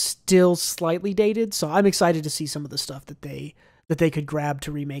 but still slightly dated. So I'm excited to see some of the stuff that they could grab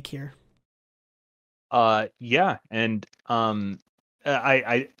to remake here. Yeah. And,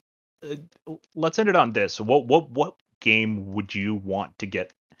 let's end it on this. What game would you want to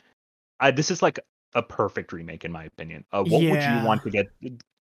get? This is like a perfect remake in my opinion. What would you want to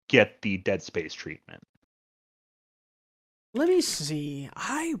get the Dead Space treatment? Let me see.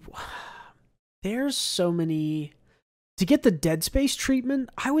 There's so many to get the Dead Space treatment.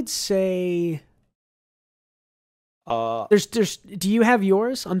 I would say there's do you have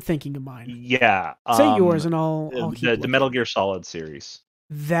yours? I'm thinking of mine. Yeah. Say yours and I'll keep the Metal Gear Solid series.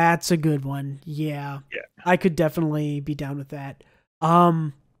 That's a good one. Yeah. I could definitely be down with that.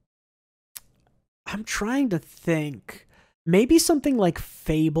 I'm trying to think. Maybe something like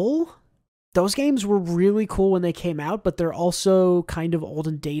Fable. Those games were really cool when they came out, but they're also kind of old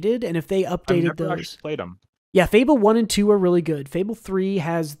and dated. And if they updated those, actually played them. Yeah, Fable 1 and 2 are really good. Fable 3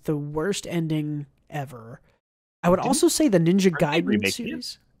 has the worst ending ever. I would also say the Ninja Gaiden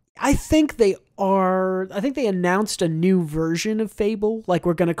series. I think they are. I think they announced a new version of Fable. Like,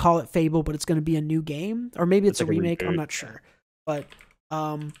 we're going to call it Fable, but it's going to be a new game. Or maybe it's a remake. I'm not sure. But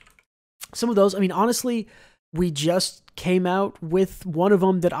some of those, I mean, honestly, we just came out with one of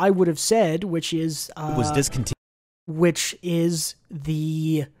them that I would have said, which is was discontinued, which is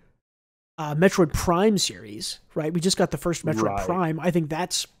the Metroid Prime series, right? We just got the first Metroid Prime. I think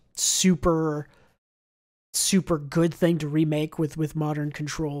that's super good thing to remake with modern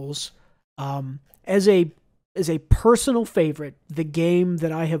controls. As a personal favorite, the game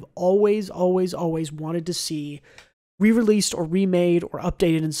that I have always wanted to see re-released or remade or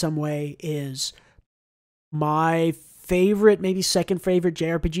updated in some way is my favorite, maybe second favorite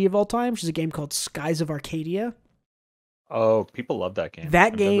JRPG of all time, which is a game called Skies of Arcadia. Oh, people love that game.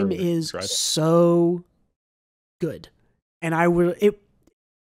 That game is so good, and I would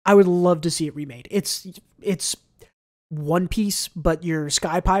love to see it remade. It's One Piece, but you're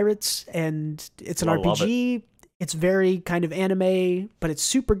sky pirates, and it's an RPG. It's very kind of anime, but it's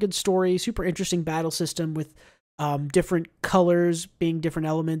super good story, super interesting battle system with different colors being different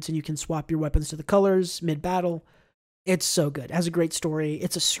elements, and you can swap your weapons to the colors mid-battle. It's so good. It has a great story.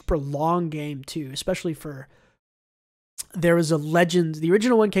 It's a super long game, too, especially for... There was a Legend... The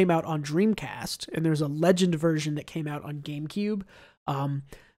original one came out on Dreamcast, and there's a Legend version that came out on GameCube.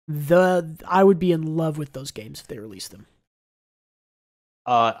 I would be in love with those games if they released them.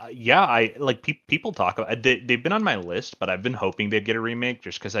 Yeah, I like people talk about they've been on my list, but I've been hoping they'd get a remake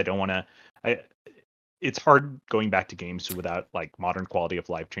just because I don't want to. It's hard going back to games without like modern quality of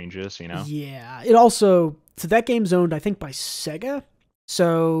life changes, you know? Yeah. It also, so that game's owned, I think, by Sega.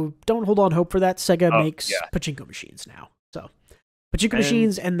 So don't hold on hope for that. Sega makes pachinko machines now. So pachinko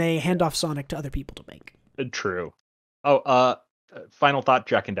machines, and they hand off Sonic to other people to make. True. Oh, final thought,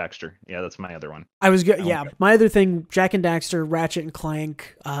 Jak and Daxter. Yeah, that's my other one. My other thing, Jak and Daxter, Ratchet and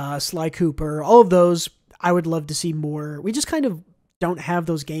Clank, Sly Cooper, all of those, I would love to see more. We just kind of don't have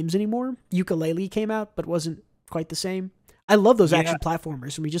those games anymore. Ukulele came out, but wasn't quite the same. I love those action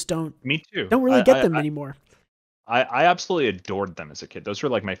platformers, and we just don't. Me too. Don't really get them anymore. I absolutely adored them as a kid. Those were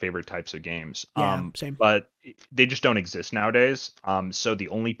like my favorite types of games. Yeah, same. But they just don't exist nowadays. So the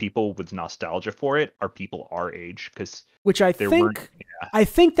only people with nostalgia for it are people our age, which I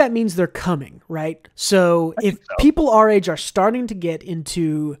think that means they're coming, right? So if people our age are starting to get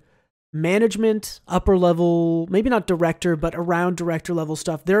into management, upper level, maybe not director, but around director level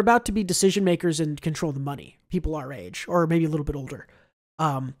stuff, they're about to be decision makers and control the money. People our age, or maybe a little bit older.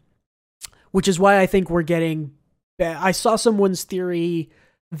 Which is why I think we're getting... I saw someone's theory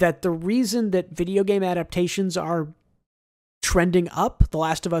that the reason that video game adaptations are trending up, The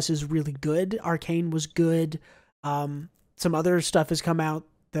Last of Us is really good, Arcane was good, some other stuff has come out,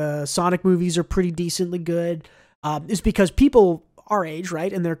 the Sonic movies are pretty decently good, is because people our age,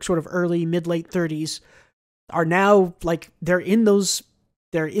 right, in their sort of early, mid-late 30s, are now, like, they're in those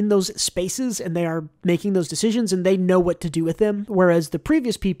they're in those spaces and they are making those decisions and they know what to do with them. Whereas the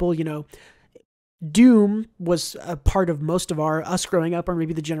previous people, you know, Doom was a part of most of us growing up, or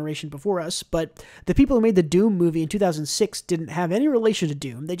maybe the generation before us, but the people who made the Doom movie in 2006 didn't have any relation to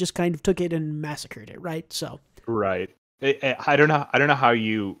Doom. They just kind of took it and massacred it, right? So right. I don't know how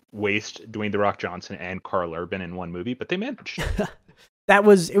you waste Dwayne The Rock Johnson and Carl Urban in one movie, but they managed. It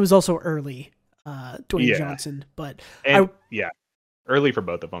was also early, Dwayne Johnson, but early for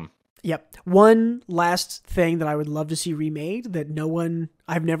both of them. Yep. One last thing that I would love to see remade that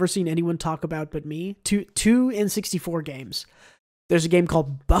I've never seen anyone talk about but me. Two N64 games. There's a game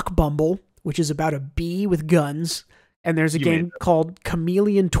called Buck Bumble, which is about a bee with guns. And there's a game called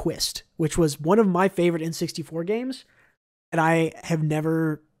Chameleon Twist, which was one of my favorite N64 games. And I have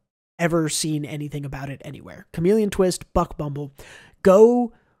never, ever seen anything about it anywhere. Chameleon Twist, Buck Bumble.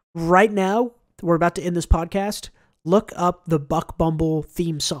 Go right now. We're about to end this podcast. Look up the Buck Bumble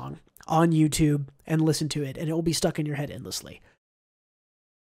theme song on YouTube and listen to it, and it will be stuck in your head endlessly.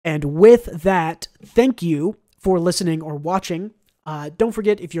 And with that, thank you for listening or watching. Don't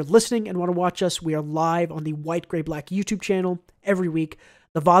forget, if you're listening and want to watch us, we are live on the White Gray Black YouTube channel every week.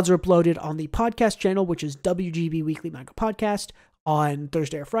 The VODs are uploaded on the podcast channel, which is WGB Weekly Manga Podcast, on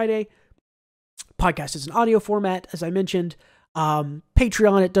Thursday or Friday. Podcast is an audio format, as I mentioned.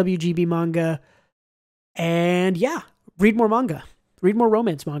 Patreon at WGB Manga. And yeah, read more manga. Read more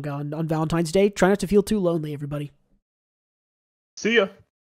romance manga on Valentine's Day. Try not to feel too lonely, everybody. See ya.